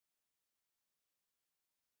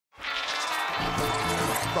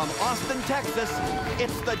From Austin, Texas,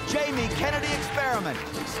 it's the Jamie Kennedy Experiment,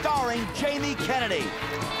 starring Jamie Kennedy.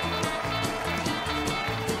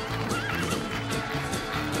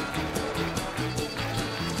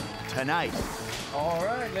 Tonight. All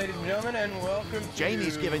right, ladies and gentlemen, and welcome to...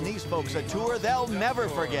 Jamie's giving these folks a tour they'll never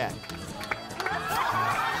forget.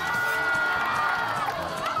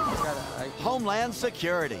 Homeland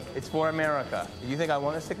Security. It's for America. You think I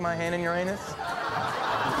want to stick my hand in your anus?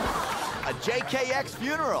 A JKX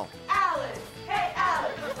funeral. Alice! Hey,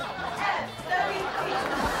 Alice!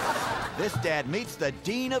 S02. This dad meets the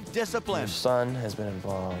Dean of Discipline. Your son has been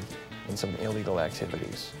involved in some illegal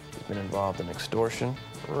activities. He's been involved in extortion,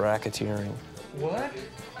 racketeering. What?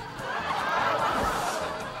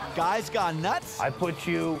 Guys gone nuts. I put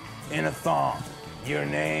you in a thong. Your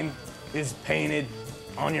name is painted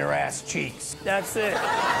on your ass cheeks. That's it.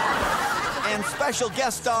 And special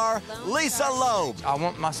guest star, Lisa Loeb. I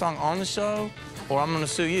want my song on the show, or I'm gonna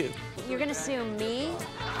sue you. You're gonna sue me?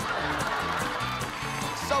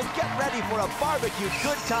 So get ready for a barbecue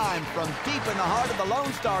good time from deep in the heart of the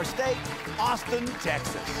Lone Star State, Austin,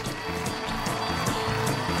 Texas.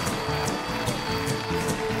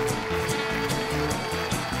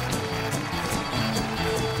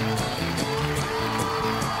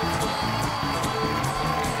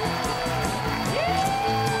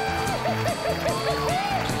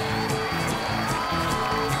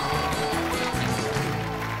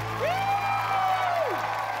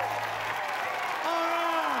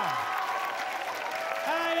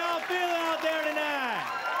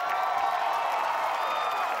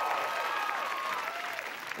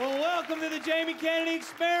 Well, welcome to the Jamie Kennedy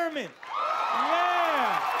Experiment.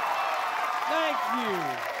 Yeah. Thank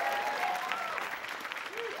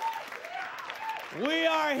you. We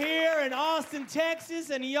are here in Austin, Texas,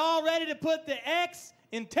 and y'all ready to put the X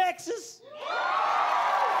in Texas?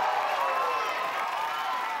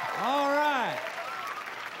 All right.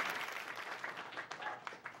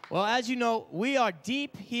 Well, as you know, we are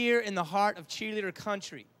deep here in the heart of cheerleader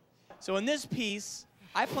country. So in this piece,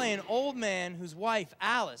 I play an old man whose wife,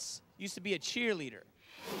 Alice, used to be a cheerleader.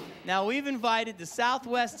 Now, we've invited the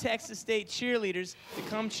Southwest Texas State cheerleaders to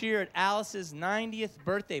come cheer at Alice's 90th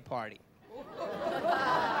birthday party.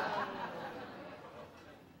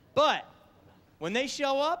 But when they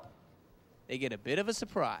show up, they get a bit of a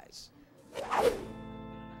surprise.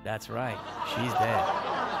 That's right, she's dead.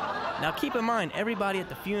 Now keep in mind, everybody at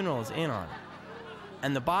the funeral is in on it.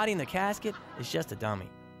 And the body in the casket is just a dummy.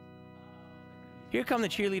 Here come the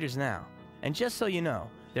cheerleaders now. And just so you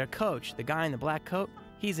know, their coach, the guy in the black coat,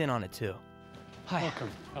 he's in on it too. Hi.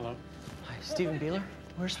 Welcome. Hello. Hi, Stephen Beeler.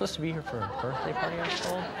 We're supposed to be here for a birthday party, I was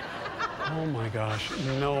told. Oh my gosh,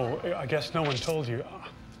 no, I guess no one told you.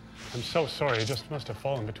 I'm so sorry, it just must have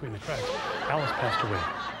fallen between the cracks. Alice passed away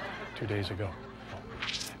 2 days ago.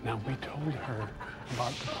 Now, we told her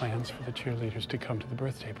about the plans for the cheerleaders to come to the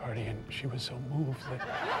birthday party, and she was so moved that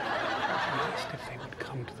she asked if they would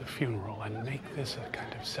come to the funeral and make this a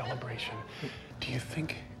kind of celebration. Do you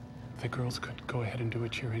think the girls could go ahead and do a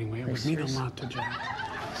cheer anyway? It would mean a lot to Jack.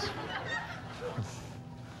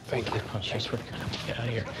 Thank you. I swear to God, I'm gonna get out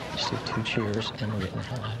of here. Just do 2 cheers, and we're getting the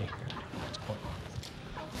hell out of here.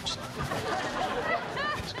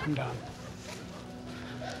 Just come down.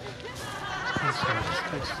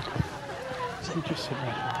 Thanks. You just sit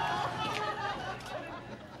right here.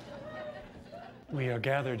 We are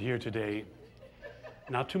gathered here today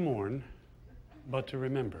not to mourn, but to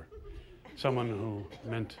remember someone who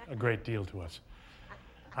meant a great deal to us.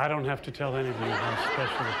 I don't have to tell any of you how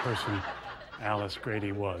special a person Alice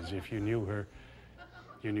Grady was. If you knew her,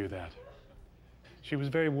 you knew that. She was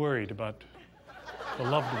very worried about the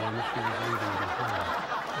loved ones she was leaving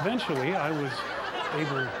behind. Eventually, I was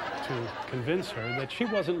able to convince her that she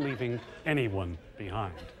wasn't leaving anyone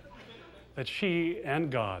behind, that she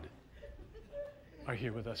and God are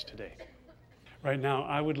here with us today. Right now,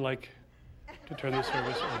 I would like to turn the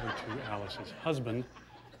service over to Alice's husband,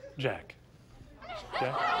 Jack.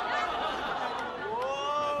 Jack?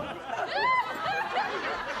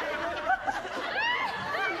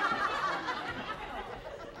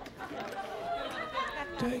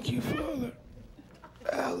 Thank you, Father.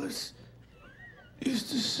 Alice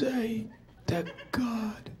used to say that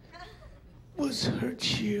God was her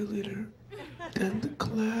cheerleader, that the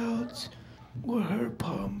clouds were her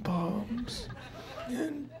pom-poms,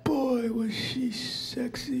 and boy, was she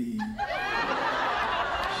sexy.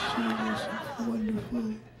 She was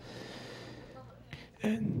wonderful,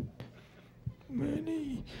 and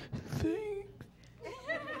many things.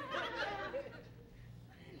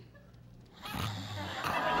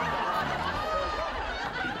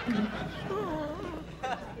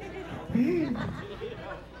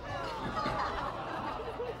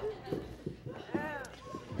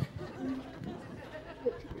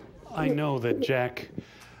 I know that Jack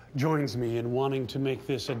joins me in wanting to make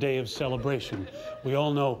this a day of celebration. We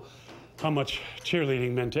all know how much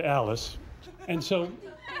cheerleading meant to Alice. And so,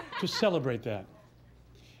 to celebrate that,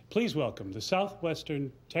 please welcome the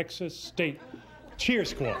Southwestern Texas State Cheer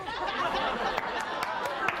Squad.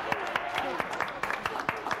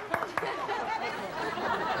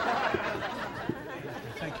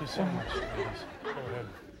 Thank you so much, ladies. Go ahead.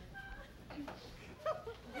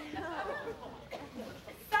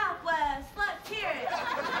 Southwest, let's hear it.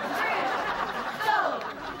 Rude. Go.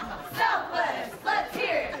 Southwest, let's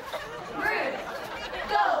hear it. Rude.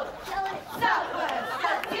 Go. Southwest,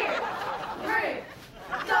 let's hear it. Rude.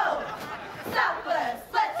 Go. Southwest,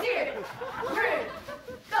 let's hear it. Rude.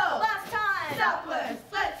 Go. Last time. Southwest,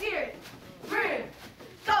 let's hear it. Rude.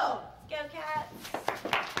 Go. Go, Cats.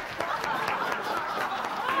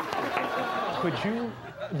 Could you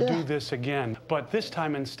do this again? But this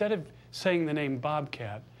time, instead of saying the name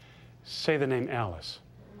Bobcat, say the name Alice.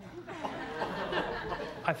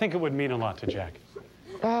 I think it would mean a lot to Jack.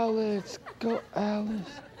 Alice, go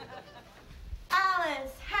Alice.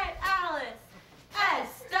 Alice, hey Alice.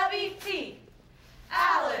 SWT.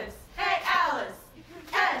 Alice, hey Alice.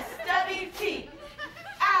 SWT.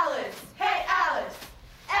 Alice, hey Alice.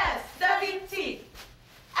 SWT.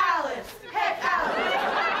 Alice, hey Alice.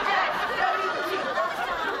 SWT.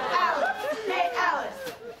 Alice, hey Alice.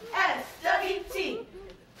 SWT.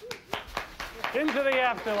 Into the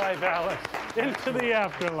afterlife, Alice. Into the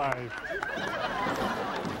afterlife.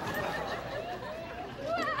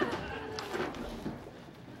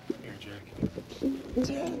 Here, Jack.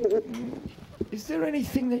 Dad, is there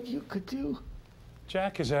anything that you could do?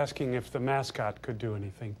 Jack is asking if the mascot could do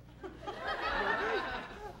anything.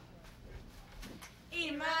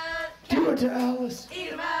 Eat 'em up, Do it cats. to Alice.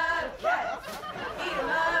 Eat 'em up, cats. Eat 'em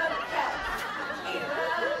up, cats. Eat 'em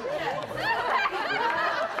up, cats. Eat 'em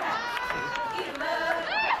up, cats. Eat 'em up,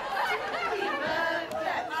 cats. Eat 'em up,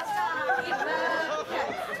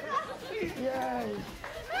 cats. Yay.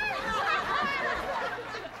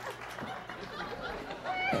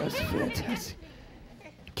 That was fantastic.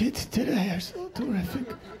 Kids today are so terrific.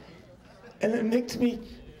 And it makes me,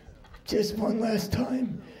 just one last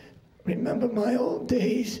time, remember my old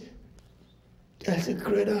days as a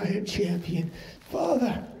gridiron champion.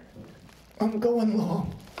 Father, I'm going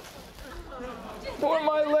long. For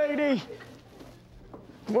my lady.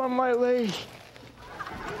 For my lady.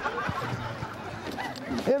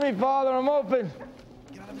 Hit me, Father, I'm open.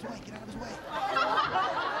 Get out of his way, get out of his way.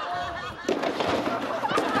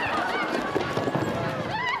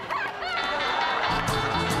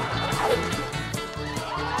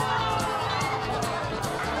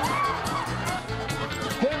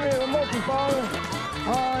 Hit me, I'm open, Father.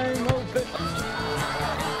 I'm open.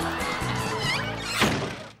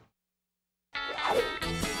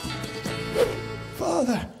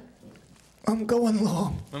 Father, I'm going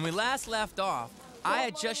long. When we last left off, I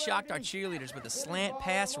had just shocked our cheerleaders with a slant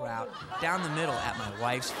pass route down the middle at my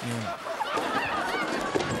wife's funeral.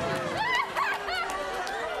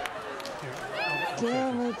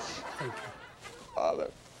 Damn it.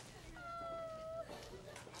 Father.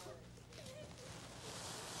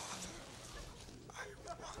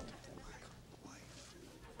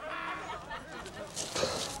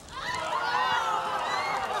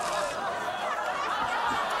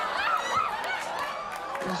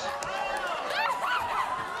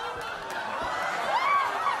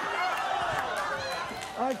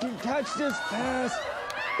 I can catch this pass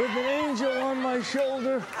with an angel on my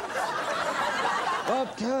shoulder.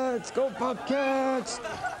 Bobcats, go Bobcats!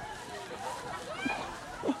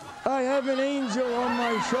 I have an angel on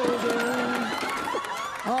my shoulder.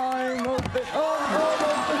 I'm open. Oh,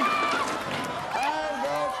 I'm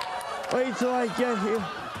open. Wait till I get here.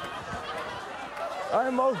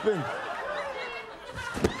 I'm open.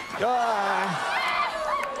 Ah.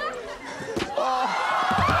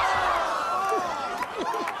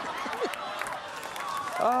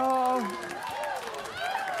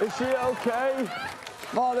 Is she okay?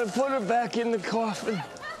 Father, put her back in the coffin.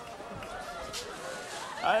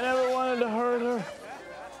 I never wanted to hurt her.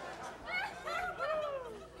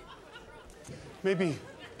 Maybe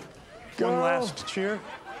one last cheer?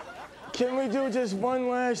 Can we do just one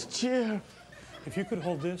last cheer? If you could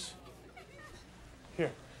hold this.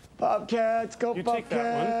 Here. Bobcats, go You take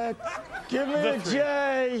that Bobcats. Give me The a three.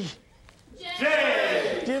 J.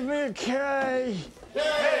 J! Give me a K.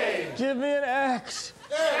 J! Give me an X.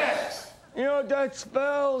 X! You know what that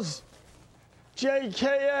spells?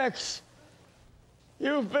 JKX.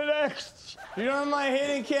 You've been X'd. You're on my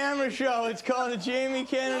hidden camera show. It's called the Jamie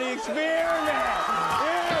Kennedy Experiment.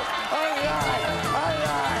 Yeah. All right.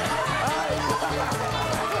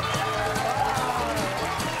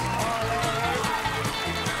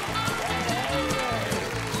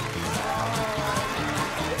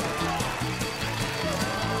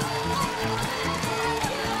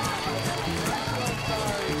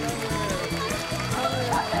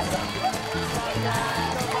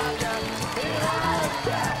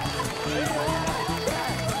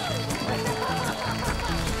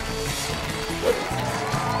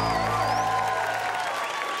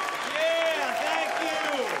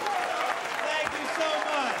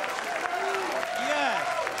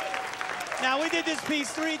 Now, we did this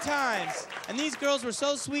piece 3 times, and these girls were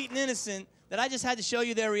so sweet and innocent that I just had to show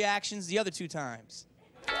you their reactions the other 2 times.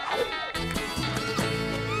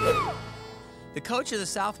 The coach of the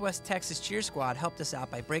Southwest Texas cheer squad helped us out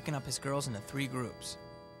by breaking up his girls into 3 groups.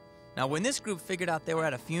 Now, when this group figured out they were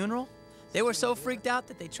at a funeral, they were so freaked out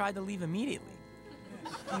that they tried to leave immediately.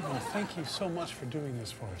 Stephen, thank you so much for doing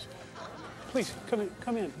this for us. Please, come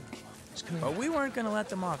in. Just come in. But we weren't going to let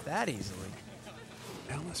them off that easily.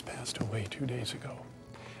 Alice passed away 2 days ago.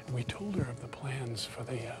 And we told her of the plans for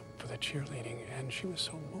the cheerleading, and she was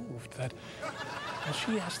so moved that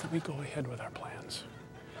she asked that we go ahead with our plans.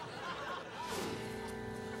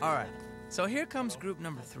 All right, so here comes group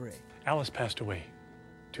number 3. Alice passed away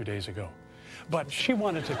 2 days ago, but she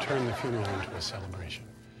wanted to turn the funeral into a celebration.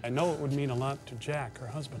 I know it would mean a lot to Jack, her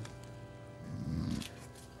husband.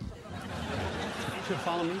 You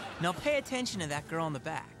follow me? Now pay attention to that girl in the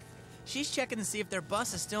back. She's checking to see if their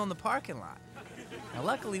bus is still in the parking lot. Now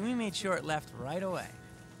luckily we made sure it left right away.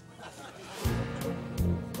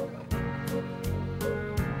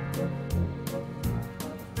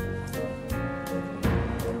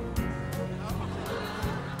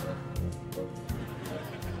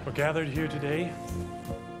 We're gathered here today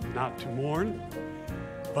not to mourn,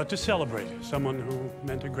 but to celebrate someone who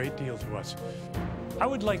meant a great deal to us. I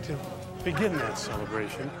would like to begin that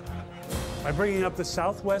celebration by bringing up the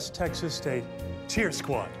Southwest Texas State Cheer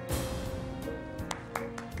Squad.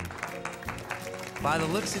 By the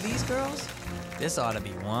looks of these girls, this ought to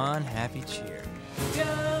be one happy cheer.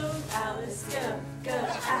 Go, Alice, go, go,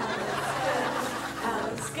 Alice,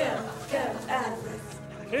 go, Alice, go, Alice.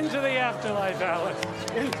 Into the afterlife, Alice.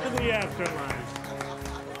 Into the afterlife.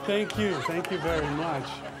 Thank you very much.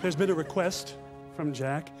 There's been a request from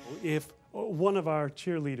Jack. If one of our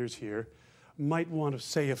cheerleaders here might want to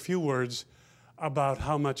say a few words about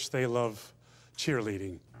how much they love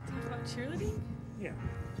cheerleading. Talk about cheerleading? Yeah.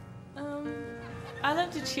 I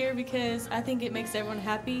love to cheer because I think it makes everyone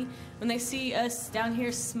happy when they see us down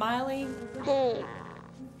here smiling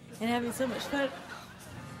and having so much fun.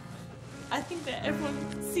 I think that everyone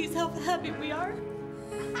sees how happy we are.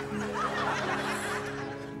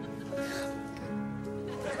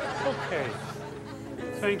 Okay.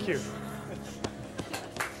 Thank you.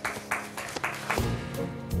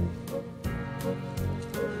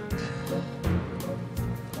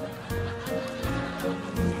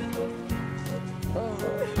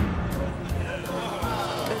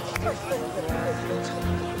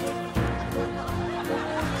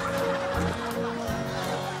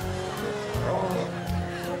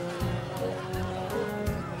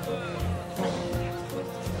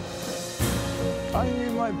 I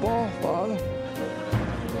need my ball, Father.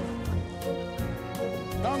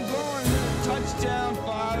 I'm going touchdown,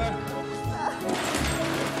 Father.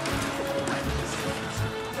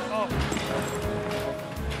 Oh.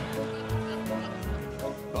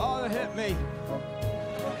 Father hit me.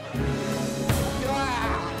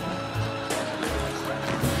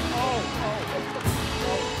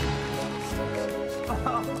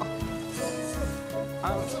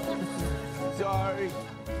 I'm sorry.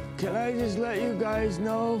 Can I just let you guys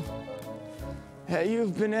know that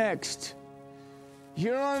you've been X'd?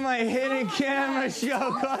 You're on my hidden camera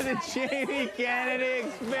show called the Cheney Kennedy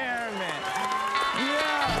Experiment.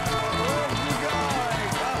 Yeah, where's he going?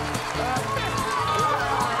 Where's he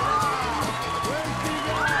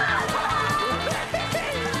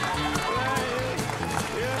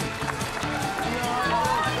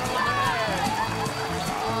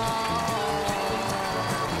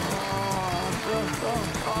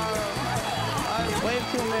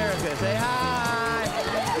Wave to America. Say hi.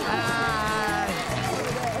 Hi.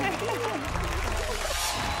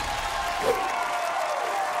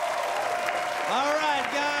 All right,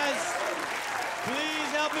 guys.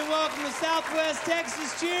 Please help me welcome the Southwest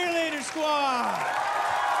Texas Cheerleader Squad.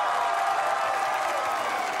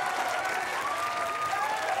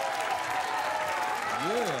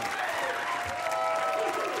 Yeah.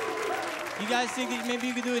 You guys think that maybe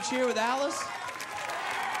you could do a cheer with Alice?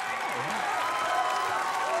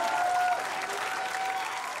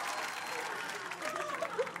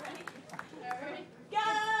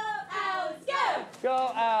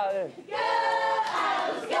 Go, Alice. Go,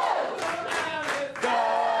 Alice, go. Go,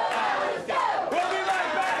 Alice, go. We'll be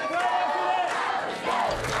right back.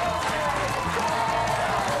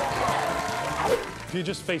 If you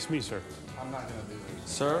just face me, sir. I'm not gonna do it.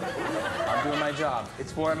 Sir, I'm doing my job.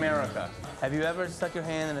 It's for America. Have you ever stuck your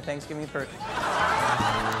hand in a Thanksgiving turkey?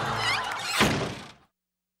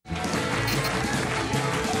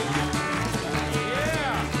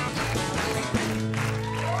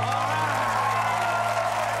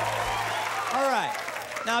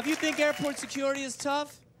 Now, if you think airport security is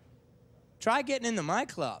tough, try getting into my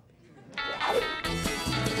club.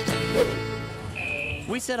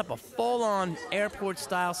 We set up a full-on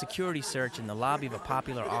airport-style security search in the lobby of a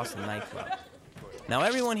popular Austin nightclub. Now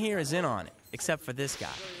everyone here is in on it, except for this guy,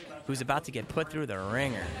 who's about to get put through the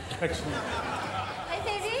ringer. Excellent. Hey,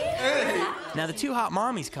 baby. Hey. Now the two hot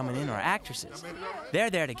mommies coming in are actresses. They're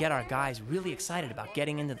there to get our guys really excited about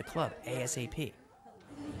getting into the club ASAP.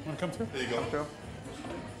 Want to come through? There you go. Come through.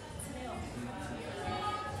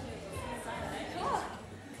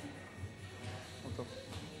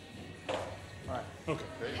 Okay.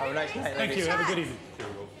 Have a nice night. Thank you. Have a good evening. Here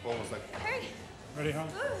we go. Almost like. Hurry. Ready, Holly?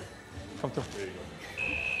 Come through. There you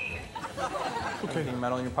go. Okay. Anything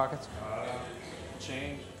metal in your pockets?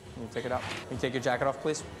 Change. Can you take it out? Can you take your jacket off,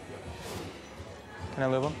 please? Can I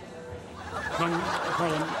lube him? Come,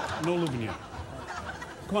 Harlan, no lubing yet.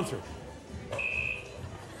 Come on through.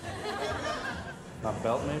 My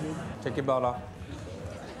belt, maybe? Take your belt off.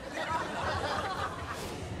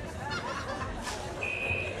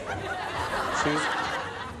 Shoes.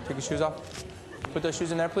 Take your shoes off. Put those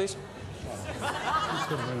shoes in there, please.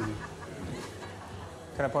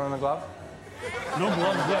 Can I put on the glove? No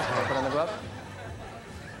gloves yet. Can I put on the glove?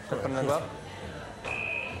 Can I put on the glove?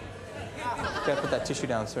 Can I put that tissue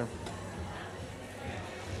down, sir?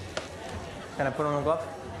 Can I put on the glove?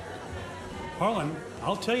 Harlan,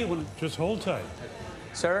 I'll tell you when. Just hold tight.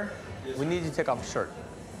 Sir, we need you to take off your shirt.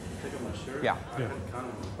 Take off my shirt? Yeah. Yeah.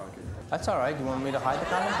 Condom in my pocket. That's all right. Do you want me to hide the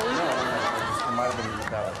condom for you? No, it might have been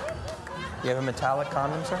metallic. You have a metallic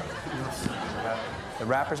condom, sir? Yes. The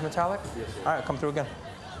wrapper's metallic? Yes, sir. All right, come through again.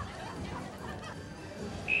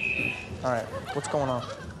 All right, what's going on?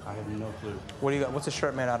 I have no clue. What do you got? What's the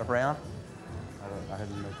shirt made out of? Rayon? I have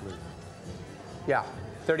no clue. Yeah,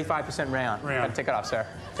 35% rayon. Rayon. Gotta take it off, sir.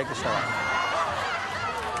 Take the shirt off.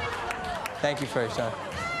 Thank you for your sir.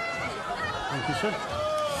 Thank you, sir.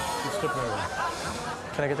 You step right away.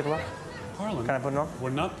 Can I get the glove? Harlan, Can I put it on? we're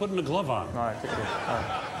not putting a glove on. All right, take it off. All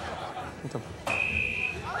right. Come through.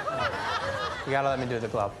 You gotta let me do the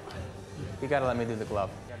glove. You gotta let me do the glove.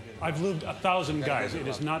 I've lubed 1,000 guys. It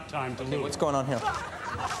is not time to lube. What's going on here?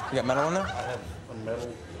 You got metal in there? I have a metal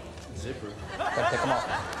zipper. Gotta take them off.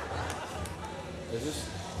 Is this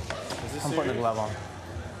I'm putting the glove on.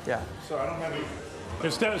 Yeah. So I don't have any.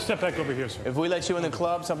 Here, step back over here, sir. If we let you in the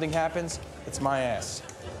club, something happens, it's my ass.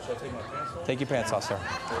 Should I take my pants off? Take your pants off, sir.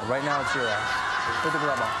 Right now, it's your ass. Put the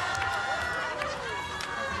glove on.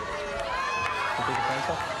 Can you take your pants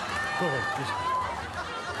off? Go ahead. Just,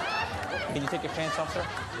 Can you take your pants off, sir?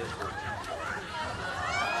 Yes, sir.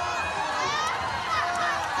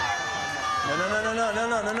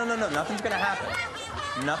 No. Nothing's gonna happen.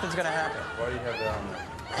 Nothing's gonna happen. Why do you have that on there?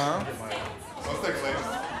 Huh?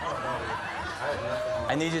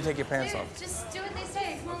 I need you to take your pants Dude, off. just do what they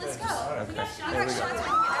say. Come on, let's go. Okay. I've There got we go. shots.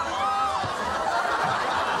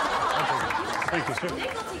 thank you, sir.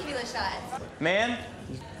 Nickel tequila shots. Man,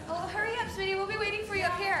 Oh, hurry up, sweetie. We'll be waiting for you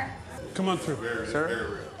up here. Come on through.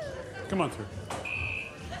 sir, Come on through.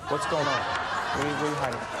 what's going on? What are you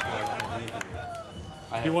hiding?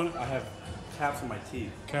 I have caps in my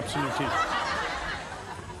teeth. Caps in your teeth.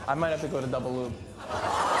 I might have to go to double lube.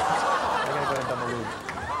 I gotta go to double lube.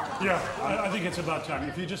 Yeah, I think it's about time.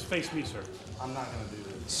 If you just face me, sir. I'm not gonna do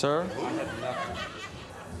this. Sir, I have nothing.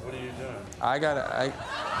 What are you doing?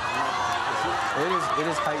 it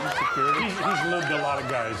is heightened security. He's lubed a lot of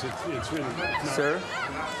guys. It's really. It's not, Sir,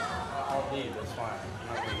 I'll leave. That's fine.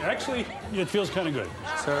 I'm not gonna Actually, it feels kind of good.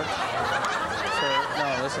 sir,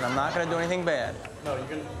 no, listen, I'm not gonna do anything bad. No, you're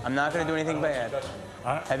gonna. I'm not gonna do anything bad.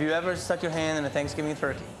 I, Have you ever stuck your hand in a Thanksgiving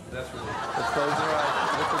turkey? That's ridiculous. Just close your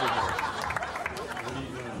eyes. That's ridiculous. What are you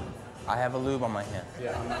doing? I have a lube on my hand.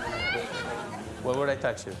 Yeah, I'm not gonna. Where would I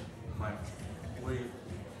touch you?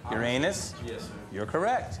 Your anus? Yes, sir. You're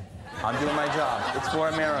correct. I'm doing my job. It's for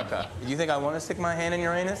America. Do you think I want to stick my hand in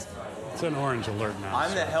your anus? it's an orange alert now.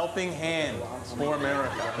 I'm the helping hand for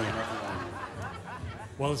America.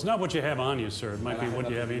 Well, it's not what you have on you, sir. It might be what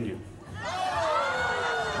you have in you.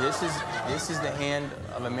 This is the hand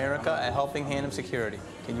of America, a helping hand of security.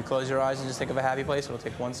 Can you close your eyes and just think of a happy place? It'll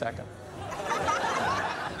take 1 second.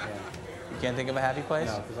 You can't think of a happy place?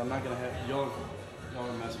 No, because I'm not gonna have y'all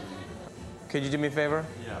are messing with me. Could you do me a favor?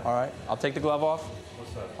 Yeah. All right. I'll take the glove off.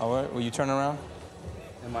 What's up? All right. Will you turn around?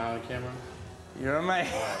 Am I on camera? You're on my. Look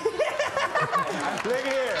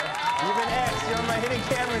here. You've been X. You're on my hidden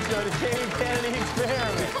camera show, the Jamie Kennedy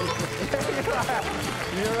Experiment. There you are.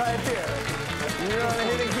 You're right here. You're on the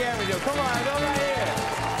hidden camera show. Come on, go right here.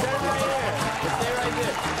 Stand right here. Stay right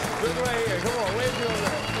there. Look right here. Come on, wave your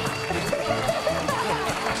leg.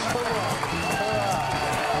 Come on.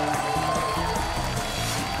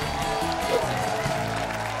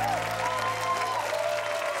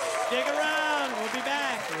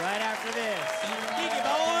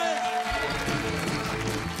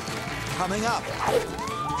 coming up.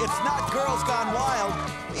 It's not Girls Gone Wild,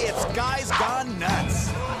 it's Guys Gone Nuts.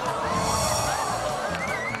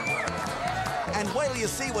 And wait till you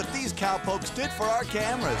see what these cowpokes did for our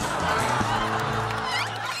cameras.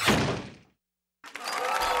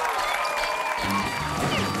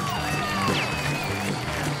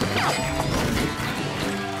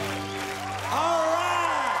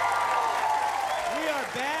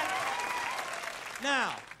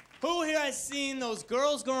 Now, who here has seen those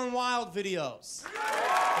Girls Gone Wild videos?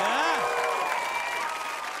 Yeah?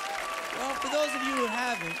 Well, for those of you who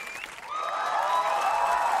haven't,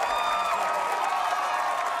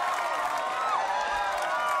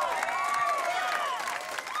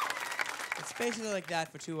 it's basically like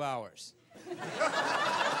that for 2 hours.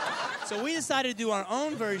 So we decided to do our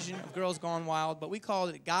own version of Girls Gone Wild, but we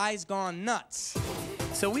called it Guys Gone Nuts.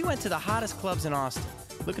 So we went to the hottest clubs in Austin,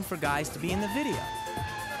 looking for guys to be in the video.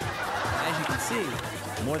 As you can see,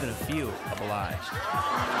 more than a few obliged.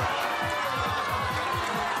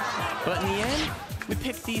 But in the end, we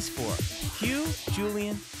picked these four: Hugh,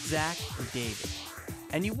 Julian, Zach, and David.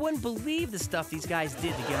 And you wouldn't believe the stuff these guys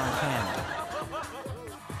did to get on camera.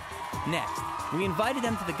 Next, we invited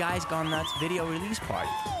them to the Guys Gone Nuts video release party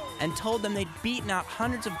and told them they'd beaten out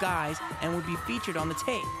hundreds of guys and would be featured on the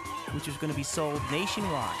tape, which was going to be sold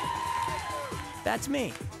nationwide. That's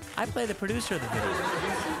me. I play the producer of the video,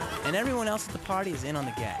 and everyone else at the party is in on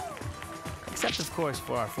the gag. Except, of course,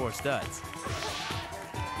 for our four studs.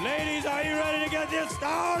 Ladies, are you ready to get this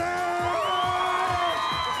started?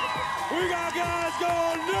 We got Guys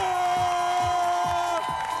Gone Nuts!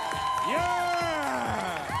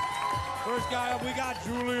 Yeah! First guy up, we got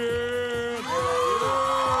Julian.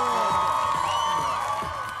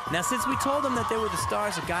 Now, since we told them that they were the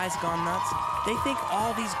stars of Guys Gone Nuts, they think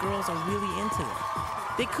all these girls are really into them.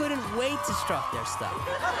 They couldn't wait to strut their stuff.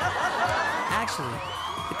 Actually,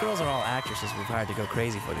 the girls are all actresses we've hired to go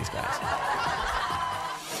crazy for these guys.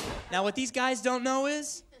 Now, what these guys don't know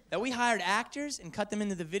is that we hired actors and cut them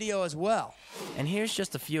into the video as well. And here's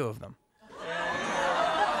just a few of them.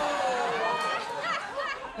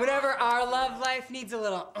 Whenever our love life needs a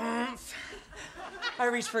little oomph, I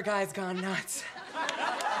reach for Guys Gone Nuts.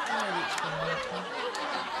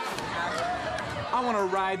 I want to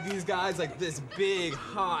ride these guys like this big,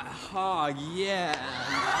 hot hog, yeah.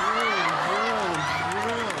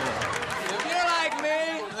 If you're like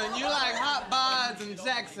me, and you like hot bods in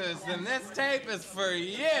Texas, then this tape is for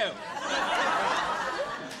you.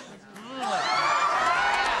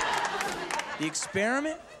 The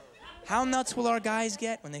experiment? How nuts will our guys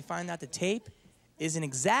get when they find out the tape isn't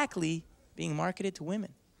exactly being marketed to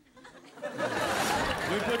women?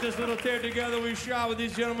 We put this little tape together. We shot with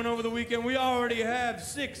these gentlemen over the weekend. We already have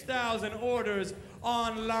 6,000 orders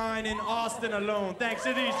online in Austin alone. Thanks to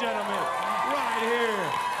these gentlemen right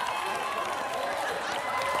here.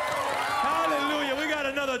 Hallelujah. We got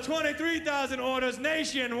another 23,000 orders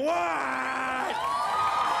nationwide.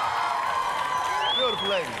 Beautiful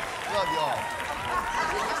ladies. Love y'all.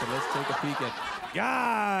 So let's take a peek at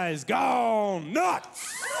Guys Gone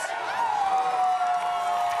Nuts.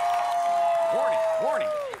 Warning, warning.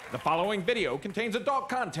 The following video contains adult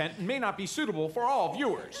content and may not be suitable for all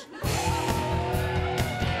viewers.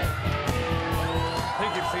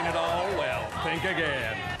 Think you've seen it all? Well, think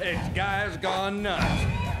again. It's Guys Gone Nuts.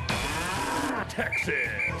 Texas.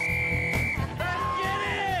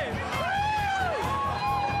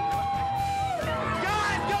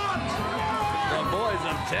 The boys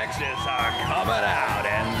of Texas are coming out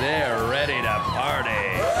and they're ready to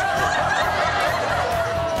party.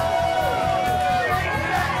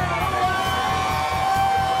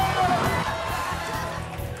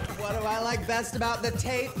 What do I like best about the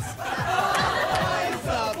tapes? Boys,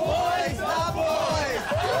 the boys, the boys!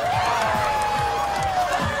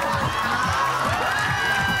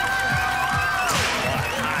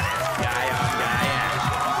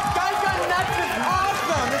 Guys Gone Nuts is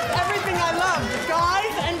awesome! It's everything I love.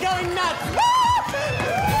 Guys and going nuts.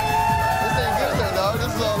 This ain't good though, dog.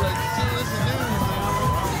 This is all like serious news, man.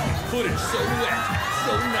 Footage so wet,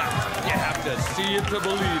 so nuts, you have to see it to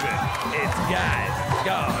believe it. It's Guys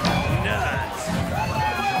Gone Nuts.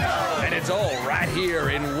 And it's all right here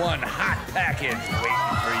in one hot package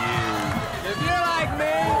waiting for you. If you're like me,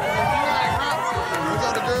 if you like hot Who's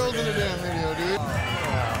all the girls in the damn video, dude? I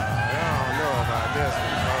don't know about this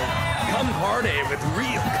one, folks. Come party with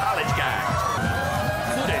real college guys.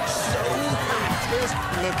 Footage so hot. This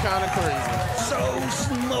look kind of crazy. So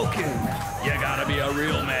smoking. You gotta be a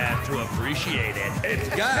real man to appreciate it. It's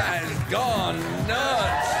Guys Gone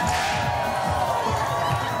Nuts.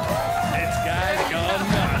 It's Guys Gone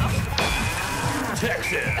Nuts.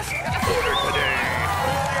 Texas. Order today.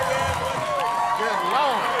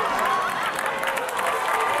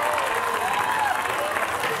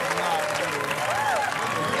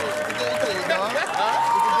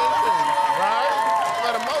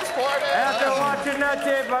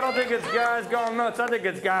 this tape, I don't think it's guys going nuts. I think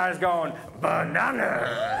it's guys going bananas.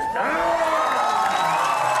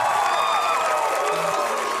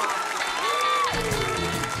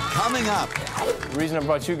 Coming up. The reason I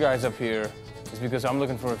brought you guys up here is because I'm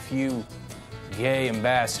looking for a few gay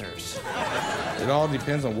ambassadors. It all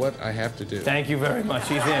depends on what I have to do. Thank you very much.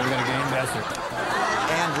 He's in. We're going to gay ambassador.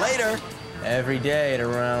 And later. Every day at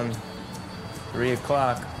around 3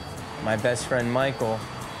 o'clock, my best friend Michael,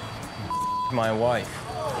 my wife,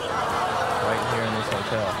 right here in this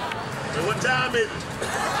hotel. So what time is it?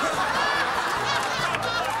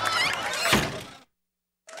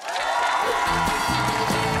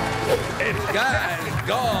 It's Guys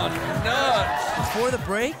Gone Nuts. Before the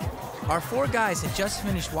break, our 4 guys had just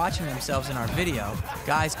finished watching themselves in our video,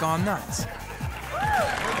 Guys Gone Nuts.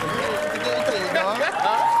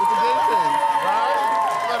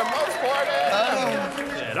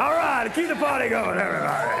 All right, keep the party going,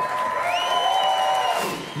 everybody.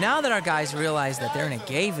 Now that our guys realize that they're in a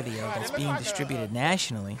gay video that's being distributed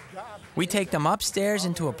nationally, we take them upstairs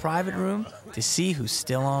into a private room to see who's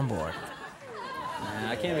still on board. Man,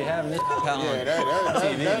 I can't be having this pal on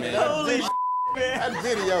TV, man. Holy man. That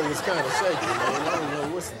video was kind of shaky, man. I don't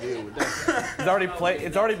know what's the deal with that.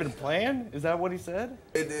 It's already been planned? Is that what he said?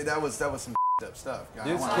 That was some up stuff.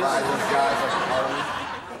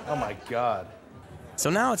 Oh my God. So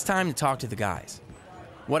now it's time to talk to the guys.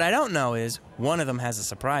 What I don't know is one of them has a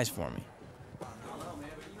surprise for me.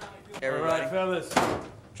 Everybody. All right, fellas.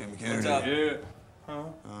 Jimmy What's up? Yeah.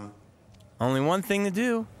 Only one thing to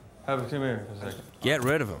do. Have a come here for a second. Get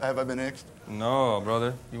rid of him. Have I been next? No,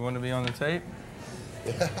 brother. You want to be on the tape?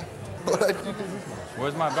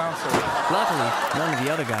 Where's my bouncer? Luckily, none of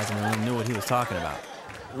the other guys in the room knew what he was talking about.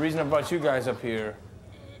 The reason I brought you guys up here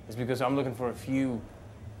is because I'm looking for a few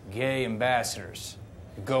gay ambassadors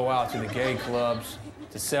to go out to the gay clubs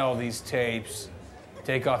to sell these tapes,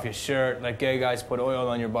 take off your shirt, let gay guys put oil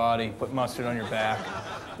on your body, put mustard on your back,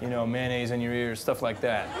 you know, mayonnaise in your ears, stuff like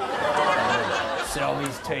that. Sell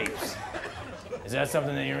these tapes. Is that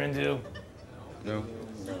something that you're into? No.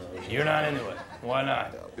 You're not into it. Why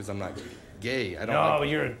not? Because I'm not gay. I don't. No, like...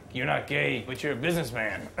 you're not gay, but you're a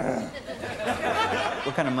businessman.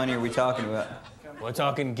 What kind of money are we talking about? We're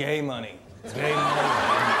talking gay money. Gay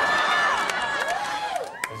money.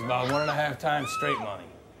 It's about 1.5 times straight money.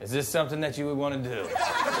 Is this something that you would want to do?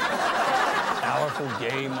 Powerful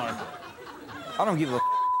gay market. I don't give a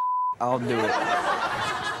I'll do it.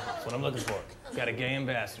 That's what I'm looking for. Got a gay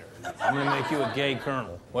ambassador. I'm gonna make you a gay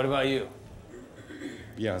colonel. What about you?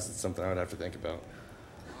 Yeah, it's something I would have to think about.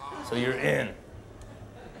 So you're in.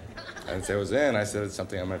 I didn't say I was in. I said it's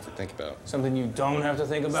something I'm gonna have to think about. Something you don't have to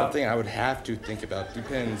think about? Something I would have to think about.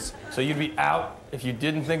 Depends. So you'd be out if you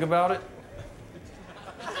didn't think about it?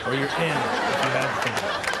 Or you're in if you had to think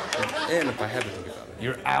about it? I'm in if I had to think about it.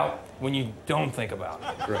 You're out when you don't think about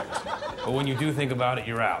it? Correct. But when you do think about it,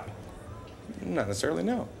 you're out? Not necessarily,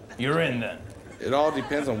 no. You're in then? It all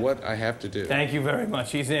depends on what I have to do. Thank you very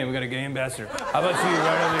much. He's in. We got a gay ambassador. How about you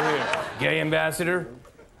right over here? Gay ambassador?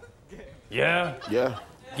 Yeah? Yeah.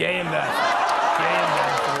 Gay ambassador. Gay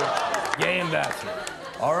ambassador. Gay ambassador.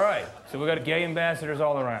 All right. So we got gay ambassadors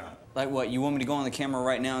all around. Like what? You want me to go on the camera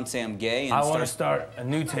right now and say I'm gay? And I want to start a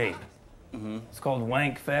new tape. It's called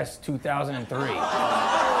Wank Fest 2003.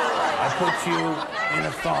 I put you in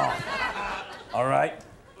a thong. All right?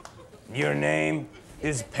 Your name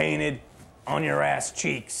is painted on your ass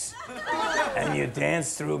cheeks. And you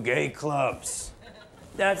dance through gay clubs.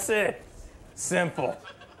 That's it. Simple.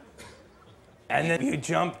 And then you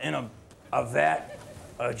jump in a vat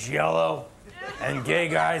of Jell-O, and gay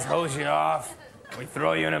guys hose you off. We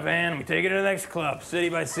throw you in a van, we take you to the next club, city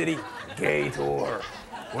by city, gay tour.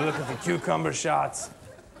 We're looking for cucumber shots,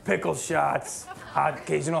 pickle shots,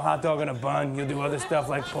 occasional hot dog in a bun. You'll do other stuff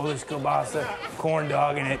like Polish kielbasa, corn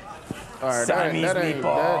dog in it, Siamese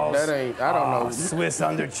meatballs. That ain't. I don't know. Swiss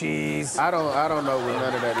under cheese. I don't know what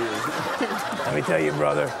none of that is. Let me tell you,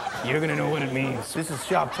 brother, you're gonna know what it means. This is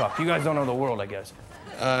shop talk. You guys don't know the world, I guess.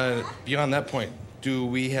 Beyond that point, do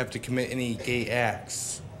we have to commit any gay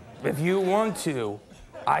acts? If you want to,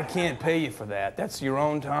 I can't pay you for that. That's your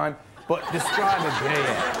own time. But describe a gay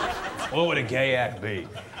act. What would a gay act be?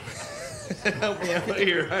 Help me out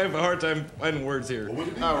here. I have a hard time finding words here.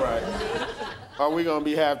 All right. Are we gonna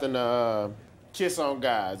be having to kiss on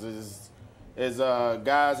guys? Is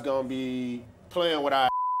guys gonna be playing with our?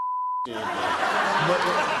 But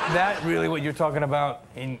that really what you're talking about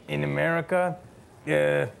in America?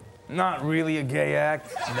 Not really a gay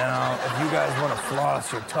act. Now, if you guys want to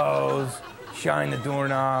floss your toes, shine the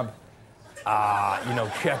doorknob,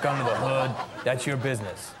 check under the hood, that's your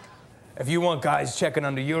business. If you want guys checking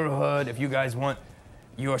under your hood, if you guys want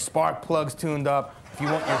your spark plugs tuned up, if you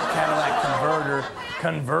want your Cadillac converter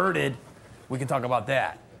converted, we can talk about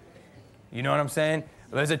that. You know what I'm saying?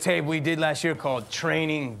 There's a tape we did last year called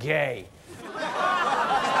Training Gay. It's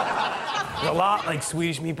a lot like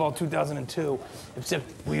Swedish Meatball 2002, except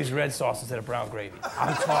we use red sauce instead of brown gravy.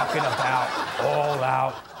 I'm talking about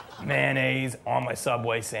all-out mayonnaise on my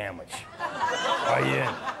Subway sandwich. Are you in?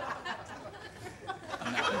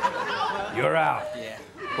 You're out. Yeah.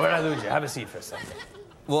 Where did I lose you? Have a seat for a second.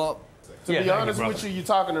 Well, to be honest with you, you're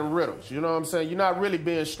talking in riddles. You know what I'm saying? You're not really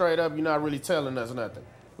being straight up. You're not really telling us nothing.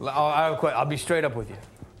 I'll be straight up with you.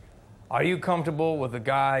 Are you comfortable with a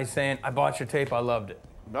guy saying, I bought your tape, I loved it?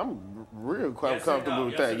 I'm real quite comfortable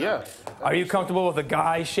with that, yeah. Are you comfortable with a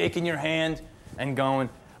guy shaking your hand and going,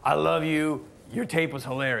 I love you, your tape was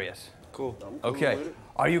hilarious? Cool. Okay.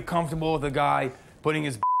 Are you comfortable with a guy putting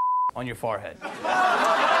his on your forehead?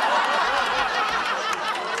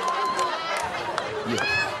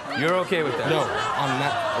 Yeah. You're okay with that? No, I'm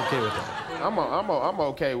not okay with that. I'm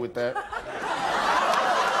okay with that.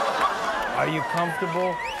 Are you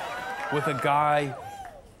comfortable with a guy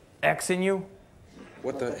Xing you?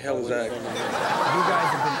 What the hell is that? You guys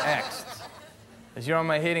have been X'd. As you're on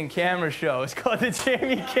my hidden camera show. It's called the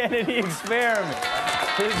Jamie Kennedy Experiment.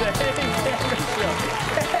 It's a hidden camera show.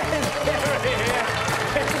 Hidden camera here.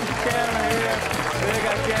 Hidden camera here. They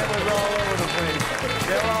got cameras all over the place.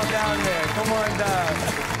 They're all down there. Come on down.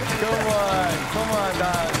 Come on. Come on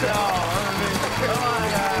down. No, come on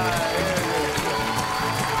down.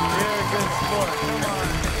 You're a good sport. Come on.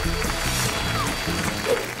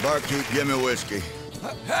 Barkeep, give me whiskey.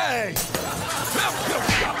 Hey!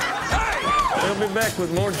 We'll be back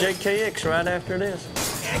with more JKX right after this.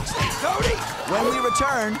 Cody! When we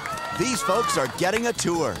return, these folks are getting a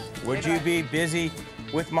tour. Would you be busy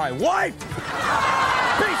with my wife?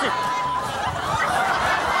 Basic!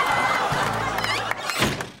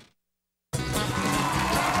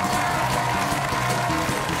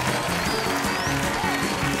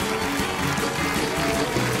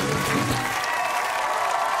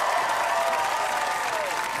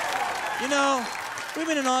 You know, we've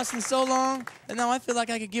been in Austin so long, and now I feel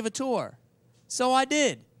like I could give a tour. So I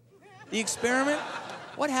did. The experiment,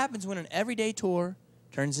 what happens when an everyday tour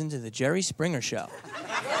turns into the Jerry Springer Show?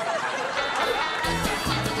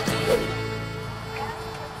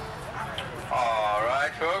 All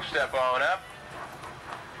right, folks, step on up.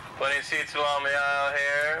 Plenty of seats along the aisle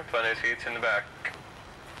here, plenty of seats in the back.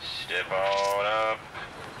 Step on up.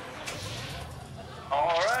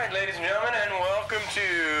 All right, ladies and gentlemen, and welcome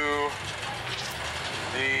to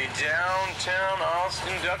the Downtown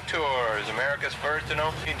Austin Duck Tours, America's first and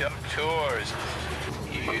only duck tours.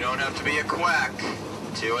 You don't have to be a quack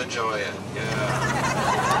to enjoy it. Yeah.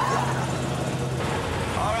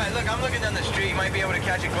 All right, look, I'm looking down the street. You might be able to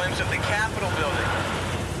catch a glimpse of the Capitol building.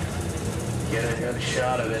 Get another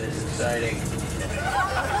shot of it. It's exciting.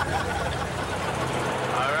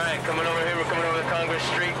 All right, coming over here, we're coming over the Congress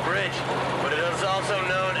Street Bridge, but it is also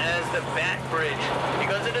known as the Bat Bridge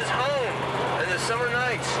because it is home in the summer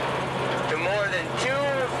nights to more than 2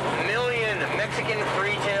 million Mexican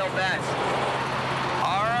free-tailed bats.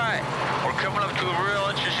 All right, we're coming up to a real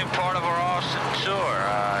interesting part of our Austin tour.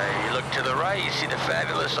 You look to the right, you see the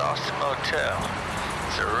fabulous Austin Motel.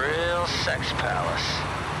 It's a real sex palace.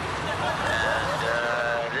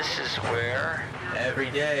 And this is where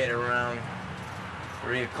every day at around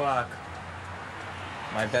 3 o'clock,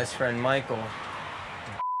 my best friend Michael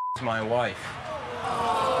is my wife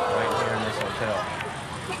right here in this hotel.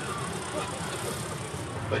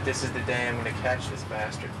 But this is the day I'm going to catch this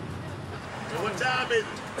bastard. What time is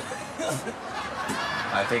it?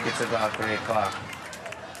 I think it's about 3 o'clock.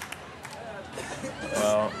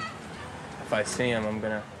 Well, if I see him, I'm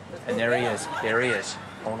going to... And there he is. There he is.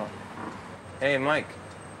 Hold on. Hey, Mike.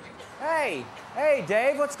 Hey,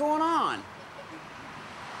 Dave, what's going on?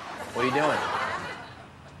 What are you doing?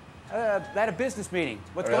 I had a business meeting.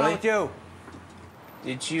 What's Really? going on with you?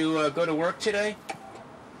 Did you go to work today?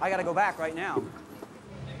 I gotta go back right now.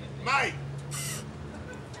 Mike!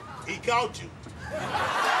 He caught you.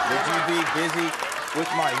 Would you be busy with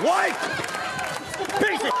my wife?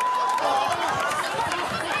 Basic!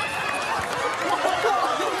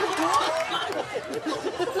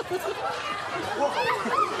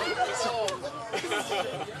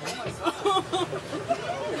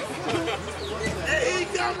 Hey, he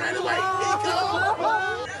come right away. He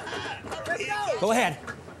come. Go ahead.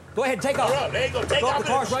 Go ahead, take off. There you go. Take Go up, off the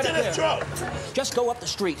car's right up in the there. truck. Just go up the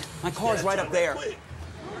street. My car's right up there. Where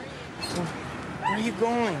are you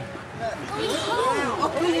going?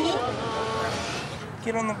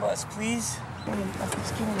 Get on the bus, please. Get on the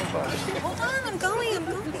bus. Hold on, I'm going.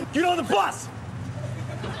 Get on the bus!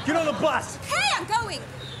 Get on the bus. Hey, I'm going.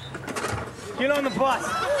 Get on the bus.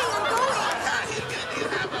 I'm going.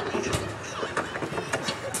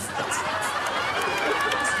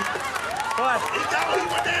 What? He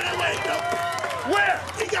went down that way, though. Where?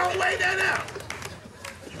 He gone way down there.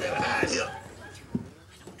 You better hide here.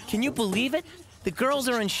 Can you believe it? The girls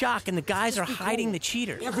are in shock and the guys are hiding the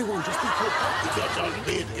cheater. Everyone, just be cool. He got y'all in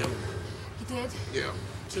bed together. He did? Yeah.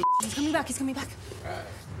 He's coming back. He's coming back.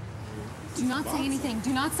 Do not say anything.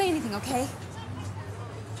 Do not say anything, okay?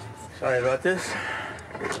 Sorry about this.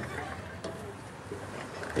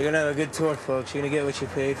 You're gonna have a good tour, folks. You're gonna get what you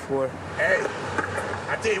paid for. Hey,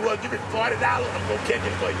 I tell you what, give me $40. I'm gonna catch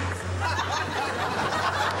it for you.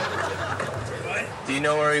 Do you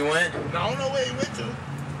know where he went? No, I don't know where he went to.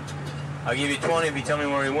 I'll give you 20 if you tell me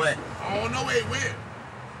where he went. I don't know where he went.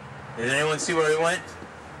 Did anyone see where he went?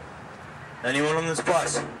 Anyone on this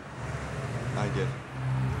bus? I did.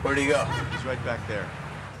 Where'd he go? He's right back there.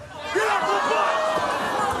 Get off the bus!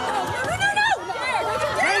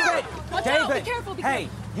 David! Watch David! out, be careful, be Hey,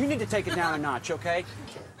 you need to take it down a notch, okay?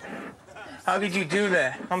 How could you do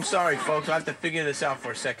that? I'm sorry, folks. I have to figure this out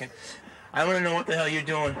for a second. I want to know what the hell you're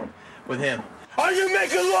doing with him. Are you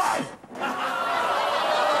making love?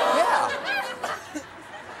 Yeah.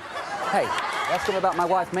 Hey, ask him about my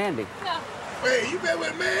wife, Mandy. Wait, you been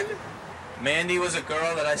with Mandy? Mandy was a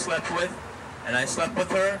girl that I slept with, and I slept with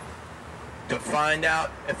her to find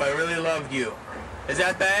out if I really loved you. Is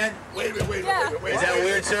that bad? Wait a minute, wait a minute, wait a minute. Is that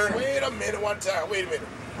weird, sir? Wait a minute, one time, wait a minute.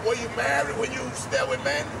 Were you married when you stayed with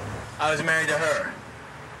Mandy? I was married to her.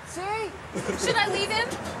 Jay, should I leave him?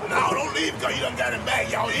 No, don't leave because you done got him back.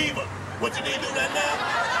 Y'all evil. What you need to do right now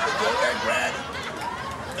is go there and grab him,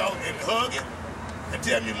 go and hug him, and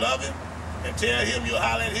tell him you love him, and tell him you'll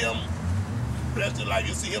holler at him the rest of your life.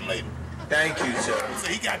 You'll see him later. Thank you, sir. So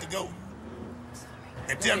he got to go.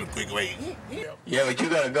 And tell him the quick way. Yeah, but you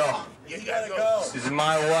gotta go. Yeah, you gotta go. This is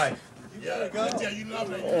my wife. You gotta go. Tell you love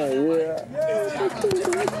him. Oh, yeah.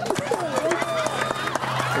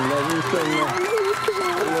 I love you so much.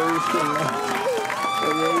 I love you so much. I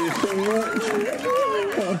love you so much.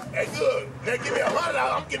 Hey, good. Now give me $100.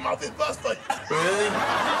 I'm getting off this bus for you. Really?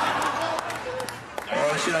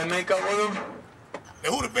 Or should I make up with him?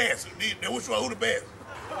 Now, who the best? Now, which one? Who the best?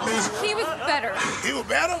 He was better. He was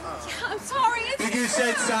better? Yeah, I'm sorry. But you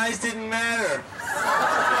said size didn't matter.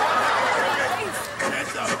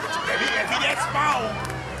 That's if he that small,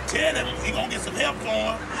 tell him he gonna get some help for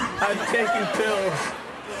him. I'm taking pills.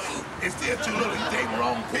 It's still too little. He's taking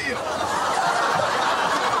wrong pills.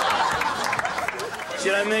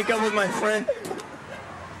 Should I make up with my friend?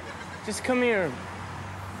 Just come here.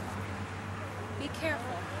 Be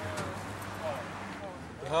careful.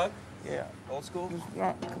 The hug? Yeah. Old school? Come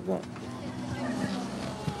on.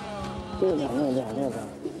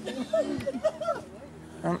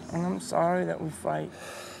 I'm sorry that we fight.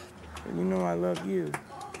 But you know I love you.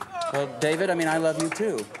 Well, David, I mean, I love you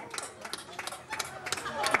too.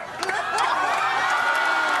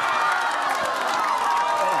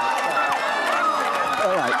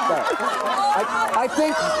 All right. I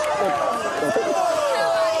think...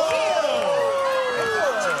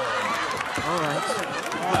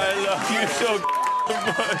 I love you so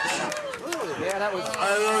much. Yeah, that was... I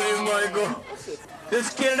love you, Michael.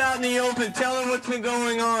 Just get it out in the open. Tell him what's been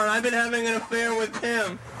going on. I've been having an affair with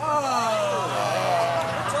him.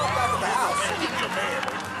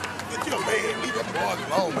 Get your man. Leave that boy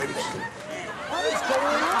alone, baby. What is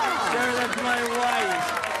going on? Sir, that's my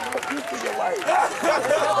wife. You to your wife.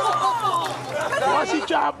 Once she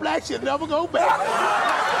try black, she'll never go back.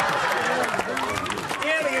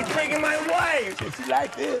 Yeah, but you're taking my wife. Is she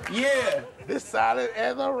like this? Yeah. This solid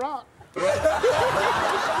as a rock.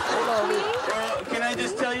 Can I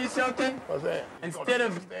just tell you something? What's that? Instead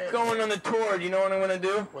of going on the tour, do you know what I'm going to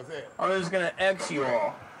do? What's that? I'm just going to X you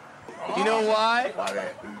all. You know why? Why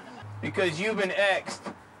that? Because you've been X'd.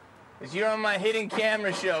 Because you're on my hidden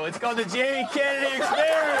camera show. It's called the Jamie Kennedy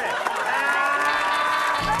Experiment.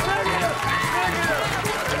 Look at him! Look at him!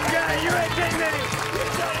 Yeah, you're at Kennedy.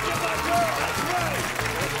 You're trying to get my girl. That's right.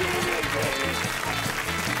 Kennedy, baby.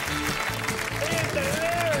 It's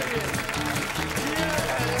hilarious.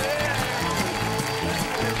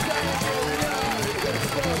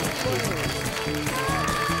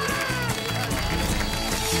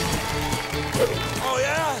 Oh,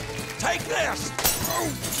 yeah? Take this. Oh,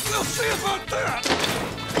 we'll see about that.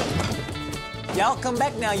 Y'all come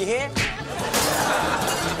back now, you hear?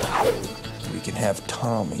 We can have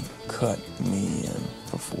Tommy cut me in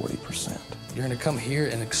for 40%. You're gonna come here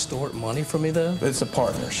and extort money from me, though? It's a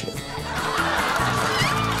partnership.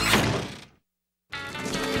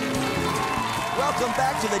 Welcome Welcome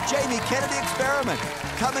back to the Jamie Kennedy Experiment,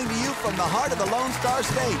 coming to you from the heart of the Lone Star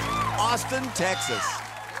State, Austin, Texas.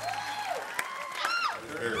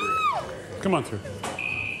 Come on through.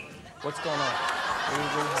 What's going on?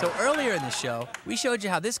 So earlier in the show, we showed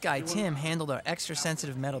you how this guy, Tim, handled our extra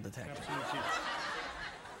sensitive metal detector.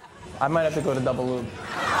 I might have to go to double loop.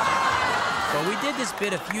 But we did this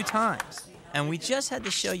bit a few times, and we just had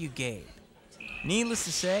to show you Gabe. Needless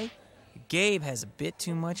to say, Gabe has a bit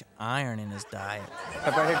too much iron in his diet.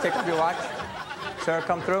 Step right here, take off your watch. Sir,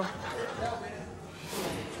 come through.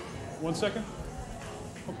 1 second.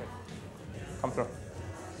 Okay. Come through.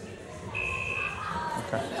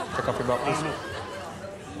 Okay, take off your belt, please.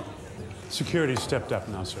 Security stepped up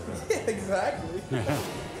now, sir. Yeah, exactly.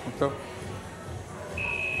 Come through.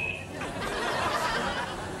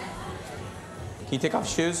 Can you take off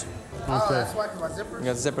your shoes? Okay. Oh, that's why my zippers? You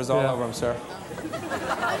got zippers all over them, sir.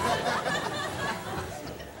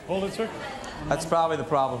 Hold it, sir. That's probably the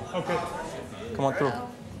problem. Okay. Come on through.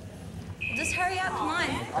 Just hurry up, come on.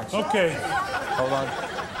 Okay. Hold on.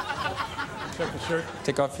 Check the shirt.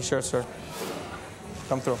 Take off your shirt, sir.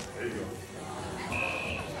 Come through.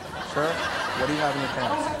 Sir, what do you have in your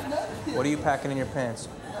pants? What are you packing in your pants?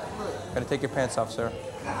 Gotta take your pants off, sir.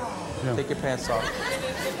 Yeah. Take your pants off.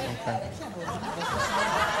 Okay.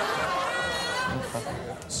 Okay.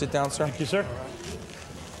 Sit down, sir. Thank you, sir.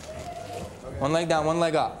 One leg down, one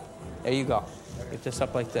leg up. There you go. Get this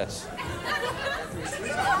up like this.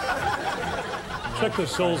 Check the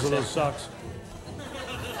soles of those socks.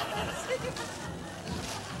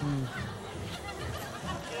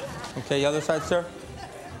 Okay, the other side, sir.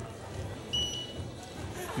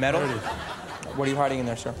 Metal? What are you hiding in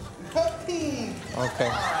there, sir? Okay. Okay.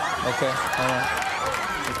 All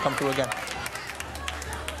right. Let's come through again.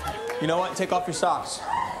 You know what? Take off your socks.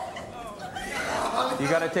 You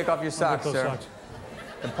gotta take off your socks, sir. Socks.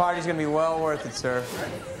 The party's gonna be well worth it, sir.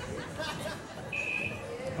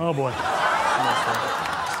 Oh boy. Come on, sir.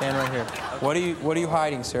 Stand right here. What are you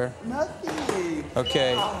hiding, sir? Nothing.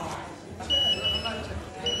 Okay.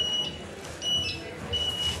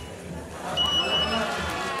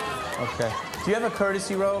 Okay. Do you have a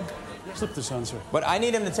courtesy robe? Slip this on, sir. But I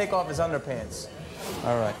need him to take off his underpants.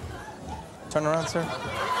 All right. Turn around, sir.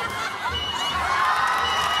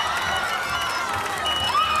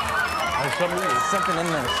 There's something in there. There's something in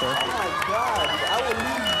there, sir. Oh my God, I would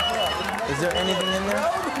leave. Is there anything in there?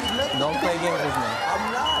 Don't play games with me. I'm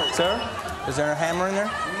not. Sir, is there a hammer in there?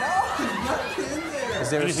 No, there's nothing in there. Is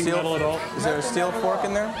there Anything a steel? metal at all? Is there a steel fork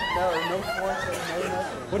in there? No, no fork, no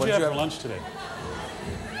nothing. What'd you have for lunch today?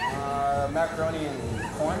 Macaroni and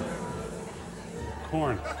corn.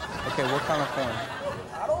 Corn. Okay, what kind of corn?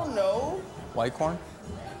 I don't know. White corn?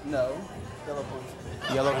 No, yellow corn.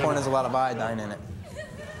 Yellow corn has a lot of iodine in it.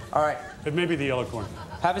 All right. It may be the yellow corn.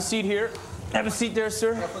 Have a seat here. Have a seat there,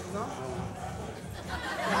 sir. Have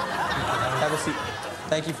a seat.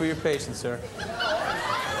 Thank you for your patience, sir.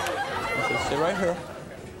 Okay, sit right here.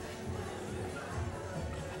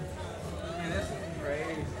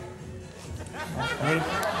 Ready?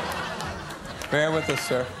 Bear with us,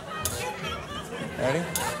 sir. Ready?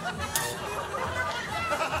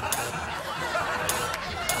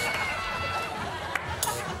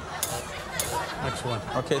 Excellent.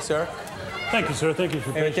 Okay, sir. Thank you, sir. Thank you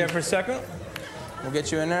for Hey, right there patience. for a second. We'll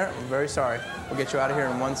get you in there. I'm very sorry. We'll get you out of here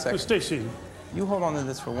in 1 second. Stay seated. You hold on to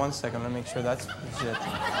this for 1 second. Let me make sure that's legit.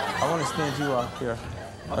 I want to stand you up here.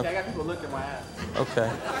 Okay, I got people looking at my ass.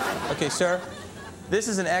 Okay. Okay, sir. This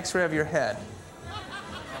is an X-ray of your head.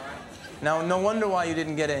 Now, no wonder why you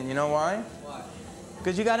didn't get in. You know why? Why?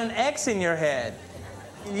 Because you got an X in your head.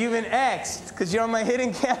 You've been X'd because you're on my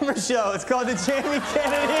hidden camera show. It's called the Jamie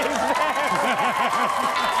Kennedy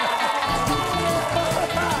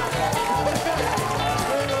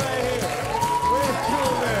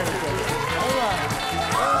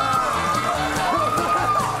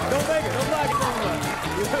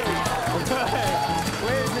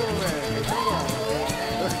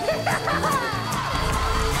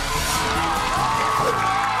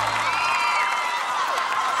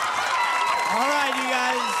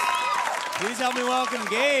Please help me welcome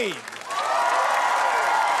Gabe.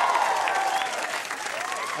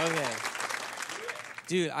 Okay.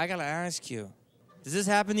 Dude, I gotta ask you, does this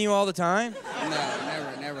happen to you all the time? No,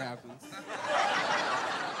 never happens.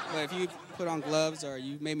 But if you put on gloves or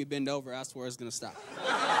you made me bend over, I swear it's gonna stop.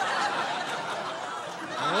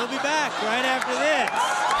 And we'll be back right after this.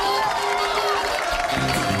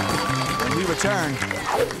 When we return,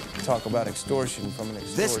 talk about extortion from an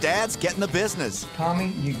extortion. This dad's getting the business.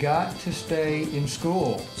 Tommy, you got to stay in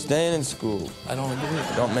school. Staying in school. I don't agree.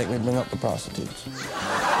 Don't make me bring up the prostitutes.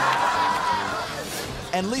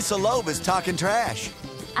 And Lisa Loeb is talking trash.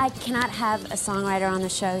 I cannot have a songwriter on the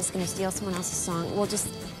show who's going to steal someone else's song. We'll just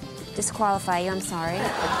disqualify you. I'm sorry.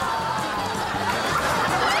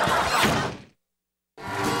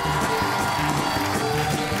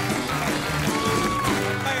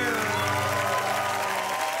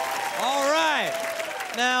 All right.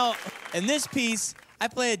 Now, in this piece, I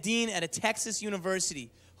play a dean at a Texas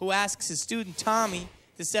university who asks his student Tommy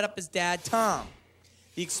to set up his dad, Tom.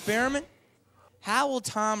 The experiment: how will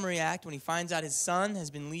Tom react when he finds out his son has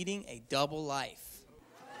been leading a double life?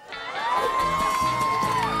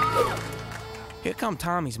 Here come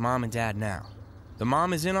Tommy's mom and dad now. The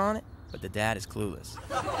mom is in on it, but the dad is clueless.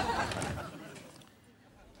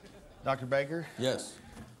 Dr. Baker? Yes.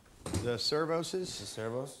 The servoses? The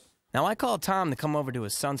servos? Now, I called Tom to come over to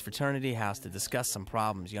his son's fraternity house to discuss some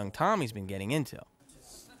problems young Tommy's been getting into.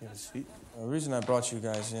 The reason I brought you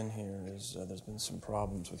guys in here is there's been some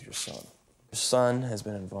problems with your son. Your son has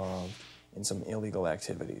been involved in some illegal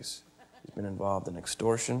activities. He's been involved in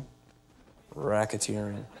extortion,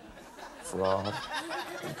 racketeering, fraud,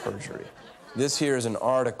 and perjury. This here is an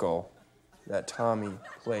article that Tommy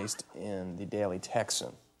placed in the Daily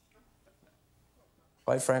Texan.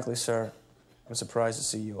 Quite frankly, sir, I'm surprised to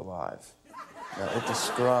see you alive. Now, it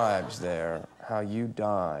describes there how you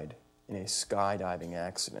died in a skydiving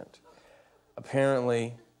accident.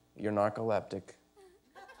 Apparently, you're narcoleptic,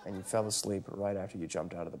 and you fell asleep right after you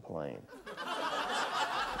jumped out of the plane.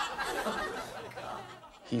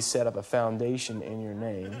 He set up a foundation in your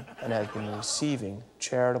name and has been receiving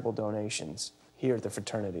charitable donations here at the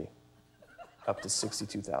fraternity, up to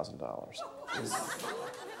 $62,000.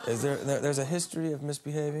 There's a history of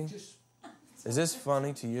misbehaving? Is this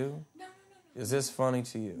funny to you? Is this funny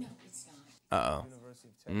to you? Uh-oh.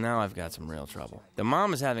 Now I've got some real trouble. The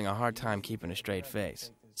mom is having a hard time keeping a straight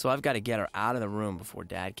face, so I've got to get her out of the room before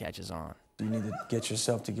Dad catches on. You need to get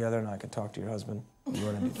yourself together and I can talk to your husband. You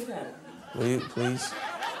want to do? Will you, please?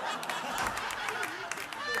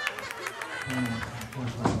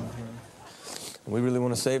 We really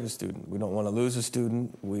want to save a student. We don't want to lose a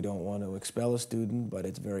student. We don't want to expel a student, but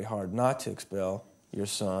it's very hard not to expel your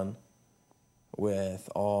son with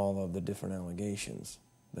all of the different allegations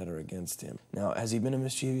that are against him. Now, has he been a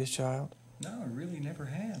mischievous child? No, I really never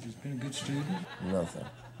have. He's been a good student. Nothing.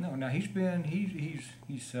 No, now he's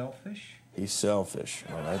selfish. He's selfish.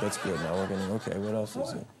 All right, that's good. Now we're getting, okay, what else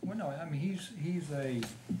is he? Well, no, I mean, he's a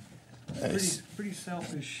pretty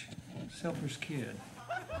selfish kid.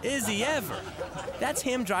 Is he ever? That's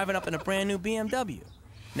him driving up in a brand new BMW.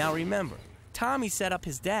 Now remember, Tommy set up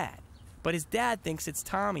his dad, but his dad thinks it's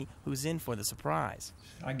Tommy who's in for the surprise.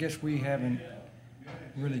 I guess we haven't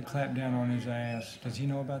really clapped down on his ass. Does he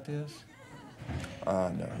know about this?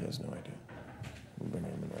 No, he has no idea. We'll bring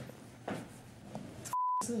him in right now.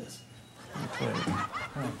 What's this? Okay.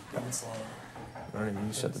 Ernie, will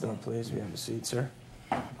you shut the door, please? We have a seat, sir.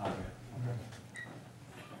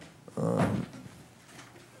 Can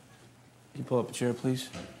you pull up a chair, please?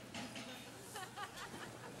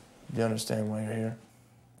 Do you understand why you're here?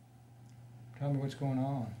 Tell me what's going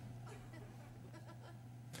on.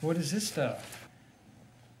 What is this stuff?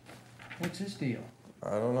 What's this deal?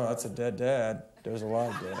 I don't know. That's a dead dad. There's a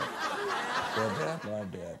live dad. Dead dad,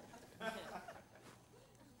 live dad.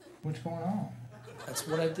 What's going on? That's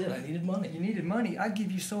what I did. I needed money. You needed money? I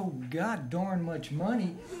give you so god darn much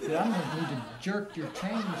money that I'm gonna need to jerk your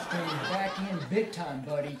chain string back in big time,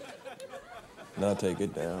 buddy. Now take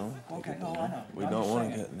it down. Okay, oh, I know. We don't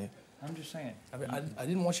want to get any. I'm just saying. I mean, I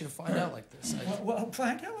didn't want you to find out like this. Well,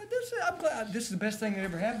 find out like this. I'm glad. This is the best thing that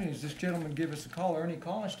ever happened. Is this gentleman give us a call, Ernie,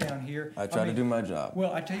 call us down here. I try to do my job.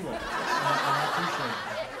 Well, I tell you what, I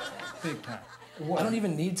appreciate it. Big time. I don't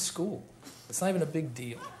even need school. It's not even a big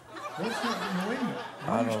deal. Wait a minute.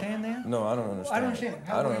 You understand that? No, I don't understand. I don't understand.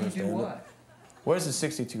 How do you do what? Where's the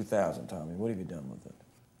 $62,000, Tommy? What have you done with it?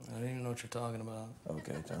 I don't even know what you're talking about.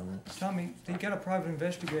 Okay, Tommy. Tommy, you got a private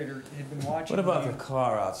investigator had been watching. What about you. the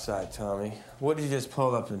car outside, Tommy? What did you just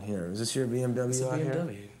pull up in here? Is this your BMW It's a out here?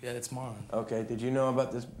 BMW. Yeah, it's mine. Okay, did you know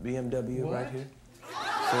about this BMW What? right here?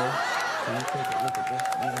 Sir, can you take a look at this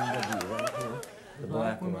BMW right here? The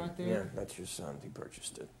black one right there? Yeah, that's your son. He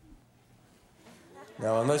purchased it.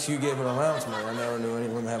 Now, unless you gave an allowance money, I never knew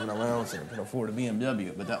anyone that had an allowance and could afford a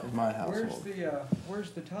BMW, but that was my household.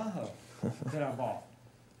 Where's the Tahoe that I bought?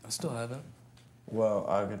 I still have it. Well,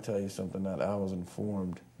 I can tell you something that I was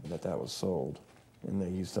informed that was sold, and they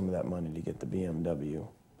used some of that money to get the BMW,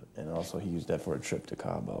 and also he used that for a trip to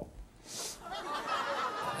Cabo.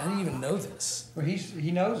 I didn't even know this. Well,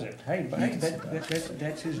 he knows it. Hey,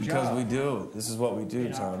 that's his job. Because we do. This is what we do,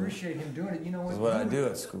 and Tommy. I appreciate him doing it. You know what? This is what I do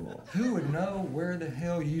at school. Who would know where the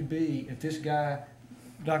hell you'd be if this guy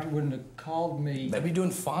doctor wouldn't have called me. I'd be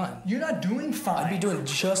doing fine. You're not doing fine. I'd be doing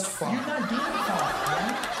just fine. You're not doing fine,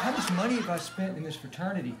 man. How much money have I spent in this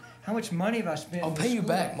fraternity? How much money have I spent I'll in pay this you school?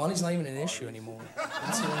 back. Money's not even an issue anymore.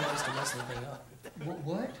 That's the only place to mess anything up.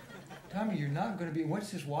 What? Tommy, you're not going to be...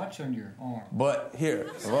 What's this watch on your arm? But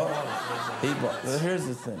here, here's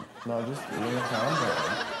the thing. No, just calm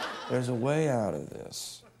down. There's a way out of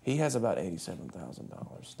this. He has about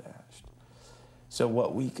 $87,000 stashed. So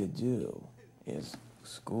what we could do is,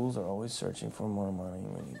 schools are always searching for more money.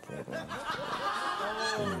 We need programs for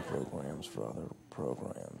this. We need programs for other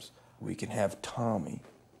programs. We can have Tommy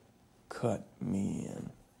cut me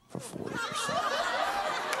in for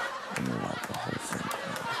 40%. And you like the whole thing.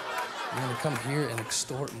 You're gonna come here and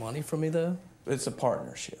extort money from me, though? It's a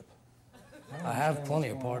partnership. I have plenty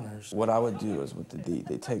of partners. What I would do is with the deed,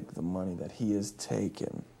 they take the money that he has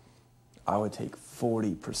taken. I would take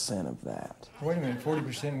 40% of that. Wait a minute,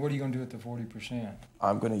 40%? What are you going to do with the 40%?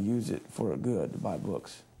 I'm going to use it for a good to buy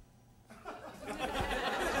books.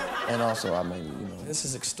 And also, I may, This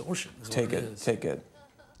is extortion. Is take a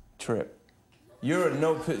trip. You're in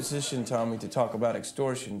no position, Tommy, to talk about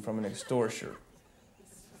extortion from an extortioner.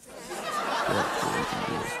 What we can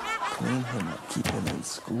do is clean him up, keep him in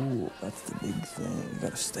school. That's the big thing. You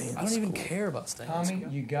got to stay in school. I don't even care about staying in school.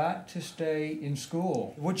 Tommy, you got to stay in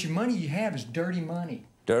school. What your money you have is dirty money.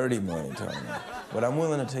 Dirty money, Tommy. But I'm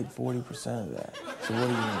willing to take 40% of that. So what are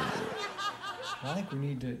you going to do? I think we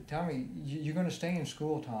need to... Tommy, you're going to stay in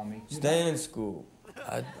school, Tommy. Stay in school.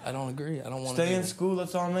 I don't agree. I don't want to stay in school.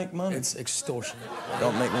 Let's all make money. It's extortion.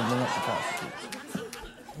 Don't make me bring up the prostitutes.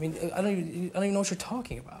 I mean, I don't even know what you're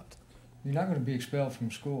talking about. You're not going to be expelled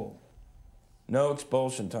from school. No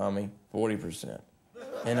expulsion, Tommy. 40%.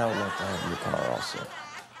 And I would like to have your car also.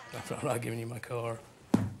 I'm not giving you my car.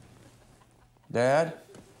 Dad?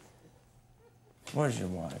 Where's your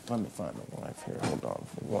wife? Let me find my wife here. Hold on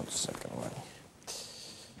for 1 second.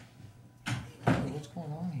 What's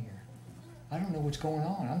going on here? I don't know what's going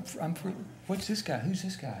on. I'm free. What's this guy? Who's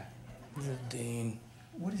this guy? He's a dean.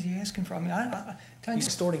 What is he asking for? I mean, he's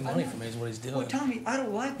extorting money from me is what he's doing. Well, Tommy, I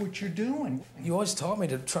don't like what you're doing. You always taught me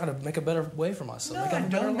to try to make a better way for myself. No, I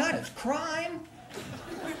don't. Not crime.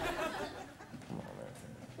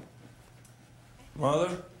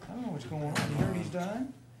 Mother? I don't know what's going on. You heard he's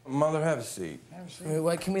done? Mother, have a seat. Have a seat.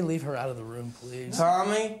 Wait, can we leave her out of the room, please?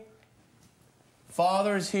 Tommy?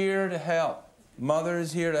 Father's here to help. Mother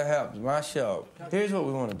is here to help. It's my show. Here's what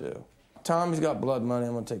we want to do. Tommy's got blood money.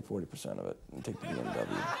 I'm going to take 40% of it and take the BMW.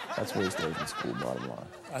 That's where he stays in school, bottom line.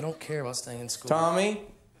 I don't care about staying in school. Tommy,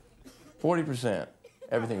 40%.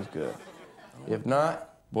 Everything's good. If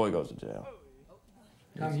not, boy goes to jail.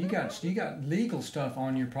 Tommy, you got legal stuff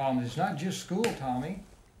on your problems. It's not just school, Tommy.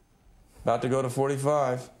 About to go to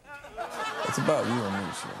 45. It's about you and me,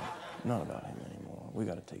 Sean. Not about him anymore. We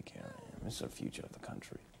got to take care of him. It's the future of the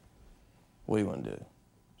country. What do you want to do?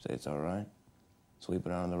 Say it's all right? Sweep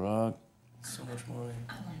it under the rug? So much money.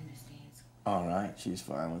 All right, she's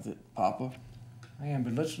fine with it. Papa? Man,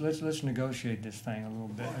 but let's negotiate this thing a little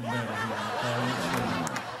bit better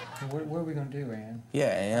here. What are we going to do, Ann? Yeah,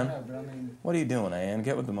 Ann. I know, but I mean... What are you doing, Ann?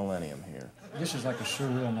 Get with the millennium here. This is like a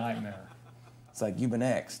surreal nightmare. It's like you've been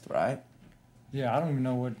X'd, right? Yeah, I don't even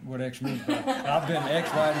know what X means, but I've been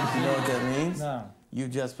X'd right in the You know what that means? No.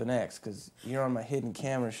 You've just been X'd, because you're on my hidden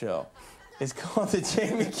camera show. It's called the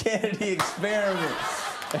Jamie Kennedy Experiment.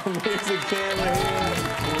 And there's a camera here.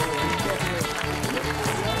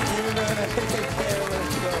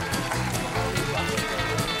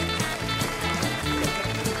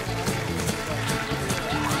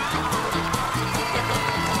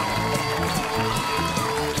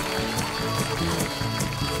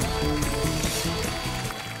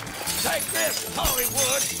 Take this,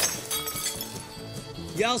 Hollywood!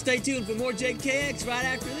 Y'all stay tuned for more JKX right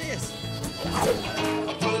after this.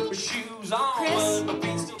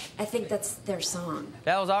 Chris, I think that's their song.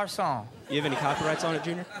 That was our song. You have any copyrights on it,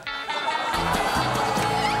 Junior?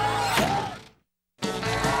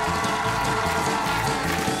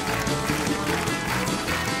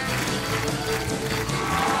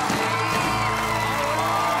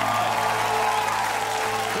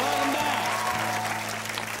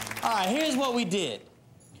 All right, here's what we did.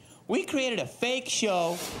 We created a fake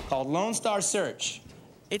show called Lone Star Search.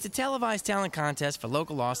 It's a televised talent contest for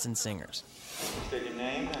local Austin singers. State your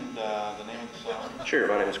name and the name of the song. Sure,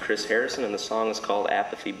 my name is Chris Harrison, and the song is called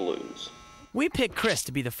Apathy Blues. We picked Chris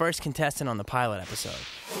to be the first contestant on the pilot episode.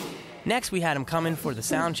 Next, we had him come in for the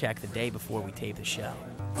sound check the day before we taped the show.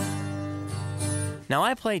 Now,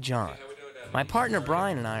 I play John. My partner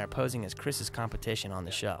Brian and I are posing as Chris's competition on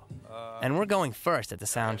the show. And we're going first at the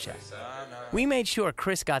sound check. We made sure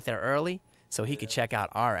Chris got there early so he could check out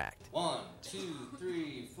our act. 1, 2,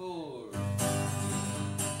 3, 4.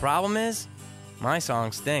 Problem is, my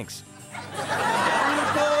song stinks.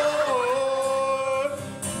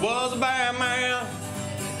 Was a bad man.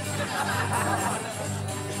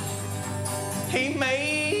 He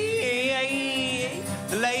made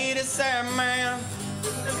the lady sad man.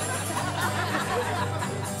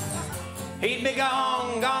 He'd be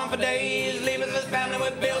gone for days, leaving his family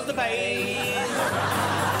with bills to pay.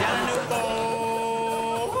 Down in Newport.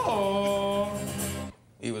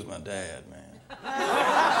 He was my dad, man.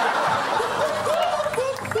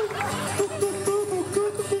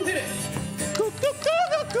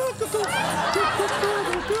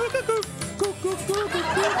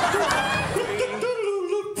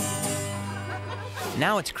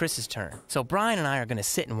 Now it's Chris's turn, so Brian and I are gonna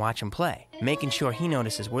sit and watch him play, making sure he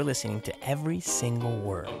notices we're listening to every single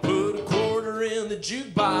word. Put a quarter in the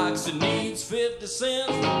jukebox, it needs 50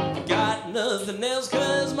 cents. Got nothing else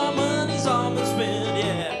cause my money's all been spent,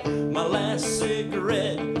 yeah. My last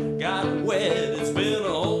cigarette got wet, it's been a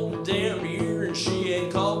whole damn year and she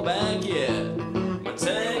ain't called back yet. My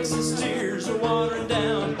Texas tears are watering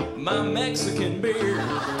down my Mexican beer.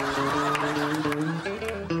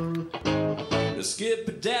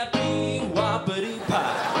 Skip-a-dappy,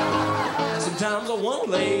 whoppity-pie. Sometimes I want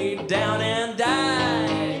to lay down and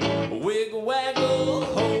die. Wiggle-waggle,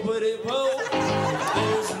 hoppity-po.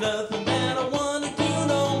 There's nothing that I want to do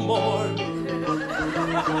no more.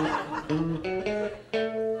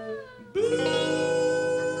 Boo-hoo.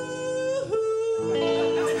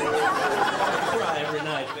 Cry every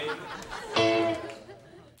night, baby.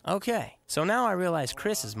 Okay, so now I realize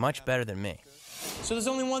Chris is much better than me. So there's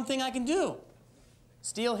only one thing I can do.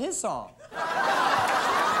 Steal his song.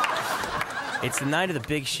 It's the night of the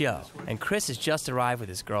big show, and Chris has just arrived with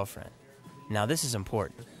his girlfriend. Now this is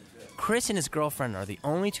important. Chris and his girlfriend are the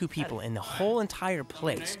only two people in the whole entire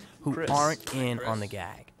place who aren't in on the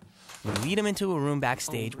gag. We lead him into a room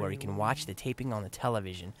backstage where he can watch the taping on the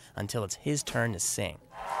television until it's his turn to sing.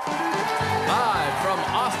 Live from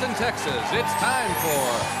Austin, Texas, it's time for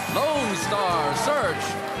Lone Star Search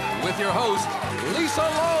with your host, Lisa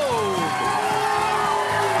Loeb.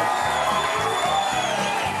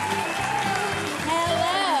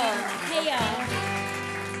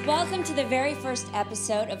 Welcome to the very first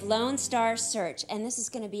episode of Lone Star Search, and this is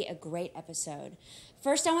going to be a great episode.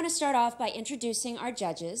 First, I want to start off by introducing our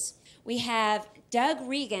judges. We have Doug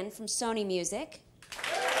Regan from Sony Music,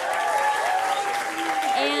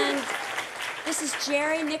 and this is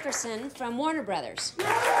Jerry Nickerson from Warner Brothers.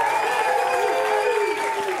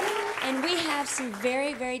 And we have some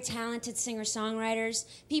very, very talented singer-songwriters,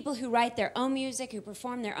 people who write their own music, who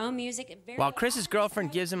perform their own music. While Chris's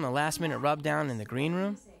girlfriend gives him a last-minute rub-down in the green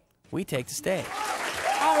room, we take the stage.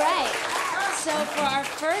 All right. So for our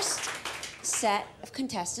first set of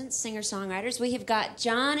contestants, singer-songwriters, we have got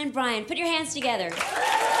John and Brian. Put your hands together.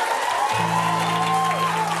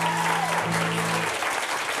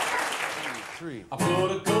 I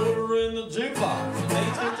put a quarter in the jukebox, and they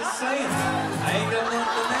took the same. I ain't got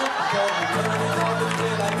nothing else because I'm running all the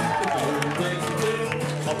way like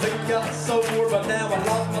my feet got sore, but now I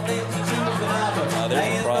lost my damn shoes and I'm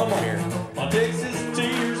there's a problem here. My Texas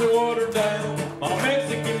tears are watered down, my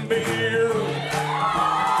Mexican beer.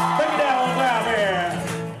 Take it down there.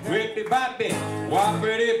 Whippy-boppy,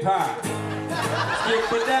 whoppity-pie.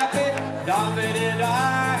 Skip-a-dappy,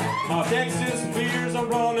 doppity-die. My Texas beers are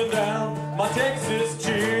running down my Texas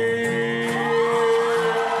cheer.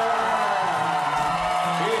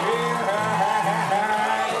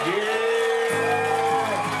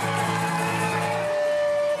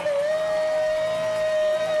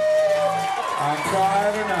 I'm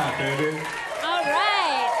crying tonight, baby. All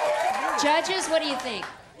right. Judges, what do you think?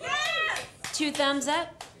 2 thumbs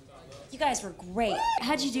up? You guys were great.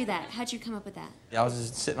 How'd you do that? How'd you come up with that? I was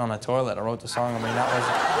just sitting on a toilet. I wrote the song. I mean, that was...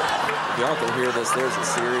 If y'all can hear this, there's a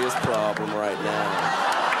serious problem right now.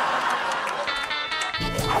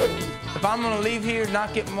 If I'm gonna leave here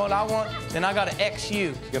not getting what I want, then I gotta X you.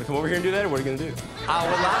 You gotta come over here and do that, or what are you gonna do? I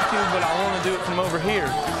would like to, but I wanna do it from over here.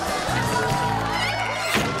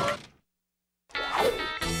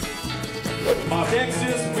 My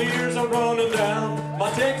Texas beers are running down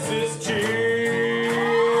my Texas cheer.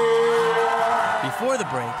 Before the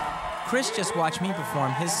break, Chris just watched me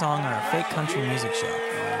perform his song on our fake country music show.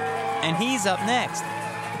 And he's up next.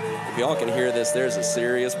 If y'all can hear this, there's a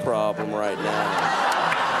serious problem right now.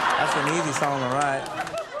 That's an easy song to write.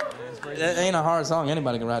 That ain't a hard song.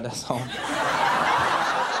 Anybody can write that song.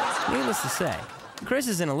 Needless to say, Chris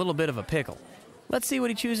is in a little bit of a pickle. Let's see what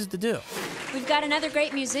he chooses to do. We've got another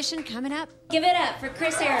great musician coming up. Give it up for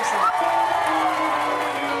Chris Harrison.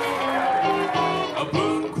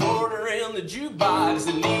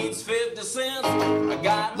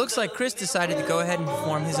 looks like Chris decided to go ahead and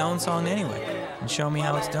perform his own song anyway and show me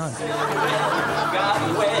how it's done.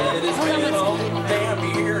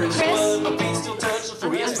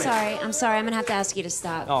 I'm sorry. I'm gonna have to ask you to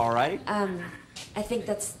stop. All right. I think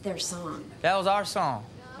that's their song. That was our song.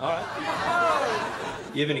 All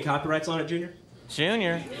right. You have any copyrights on it, Junior?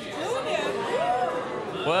 Junior?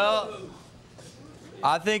 Well,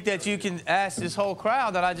 I think that you can ask this whole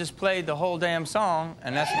crowd that I just played the whole damn song,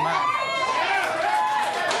 and that's mine.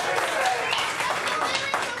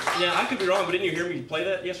 Yeah, I could be wrong, but didn't you hear me play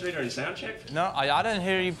that yesterday during sound check? No, I didn't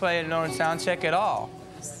hear you play it during sound check at all.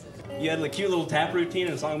 You had a cute little tap routine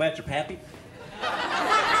and a song about your pappy?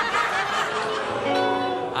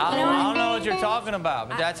 I don't know what you're talking about,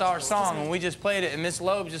 but that's our song, and we just played it, and Miss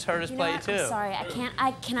Loeb just heard us play it too. I'm sorry,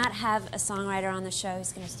 I cannot have a songwriter on the show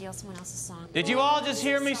who's gonna steal someone else's song. Did you all just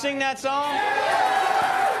hear me sing that song?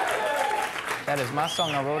 That is my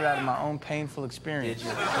song. I wrote it out of my own painful experience.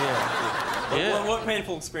 Did you? Yeah. What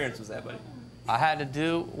painful experience was that, buddy? I had to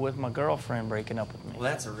do with my girlfriend breaking up with me. Well,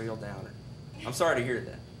 that's a real downer. I'm sorry to hear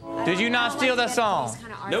that. Did you not steal that song?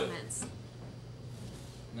 Nope.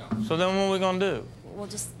 No. So then what are we gonna do? We'll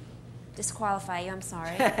just disqualify you. I'm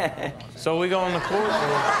sorry. So we go on the court?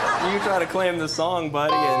 You try to claim the song,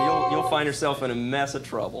 buddy, and you'll find yourself in a mess of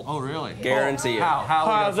trouble. Oh, really? Guarantee it.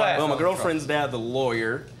 How's that? Well, my girlfriend's dad, the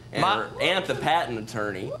lawyer, and her aunt, the patent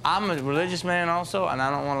attorney. I'm a religious man also, and I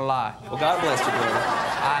don't want to lie. Well, God bless you, brother.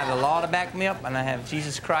 I have the law to back me up, and I have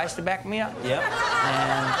Jesus Christ to back me up. Yep.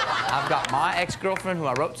 And I've got my ex-girlfriend who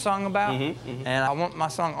I wrote the song about, and I want my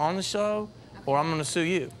song on the show, or I'm going to sue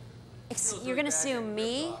you. You're gonna sue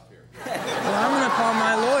me? Well, I'm going to call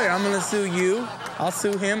my lawyer. I'm going to sue you. I'll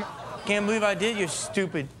sue him. Can't believe I did your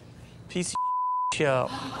stupid piece of show.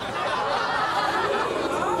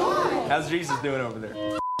 How's Jesus doing over there?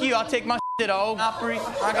 You, I'll take my shit to Old Opry.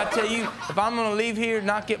 I gotta tell you, if I'm gonna leave here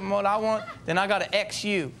not getting what I want, then I gotta X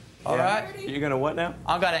you. All right? You're gonna what now?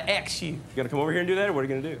 I gotta X you. You gonna come over here and do that, or what are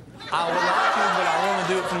you gonna do? I would like to, but I want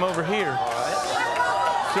to do it from over here. All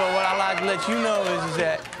right. So what I'd like to let you know is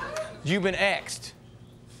that you've been X'd.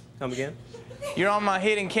 Come again? You're on my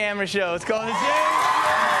hidden camera show. It's called The James.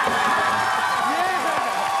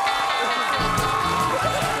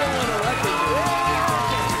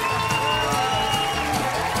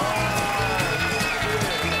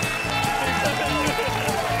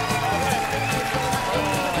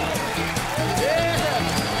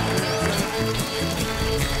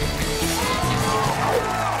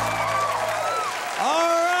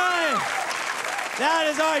 That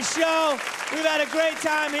is our show. We've had a great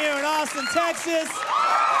time here in Austin, Texas.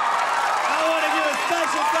 I want to give a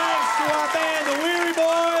special thanks to our band, the Weary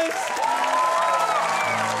Boys.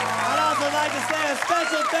 I'd also like to say a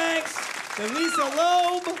special thanks to Lisa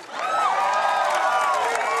Loeb.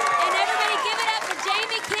 And everybody give it up for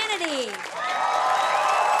Jamie Kennedy.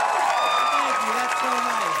 Thank you, that's so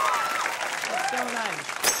nice. That's so nice.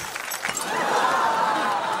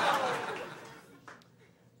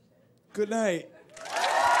 Good night.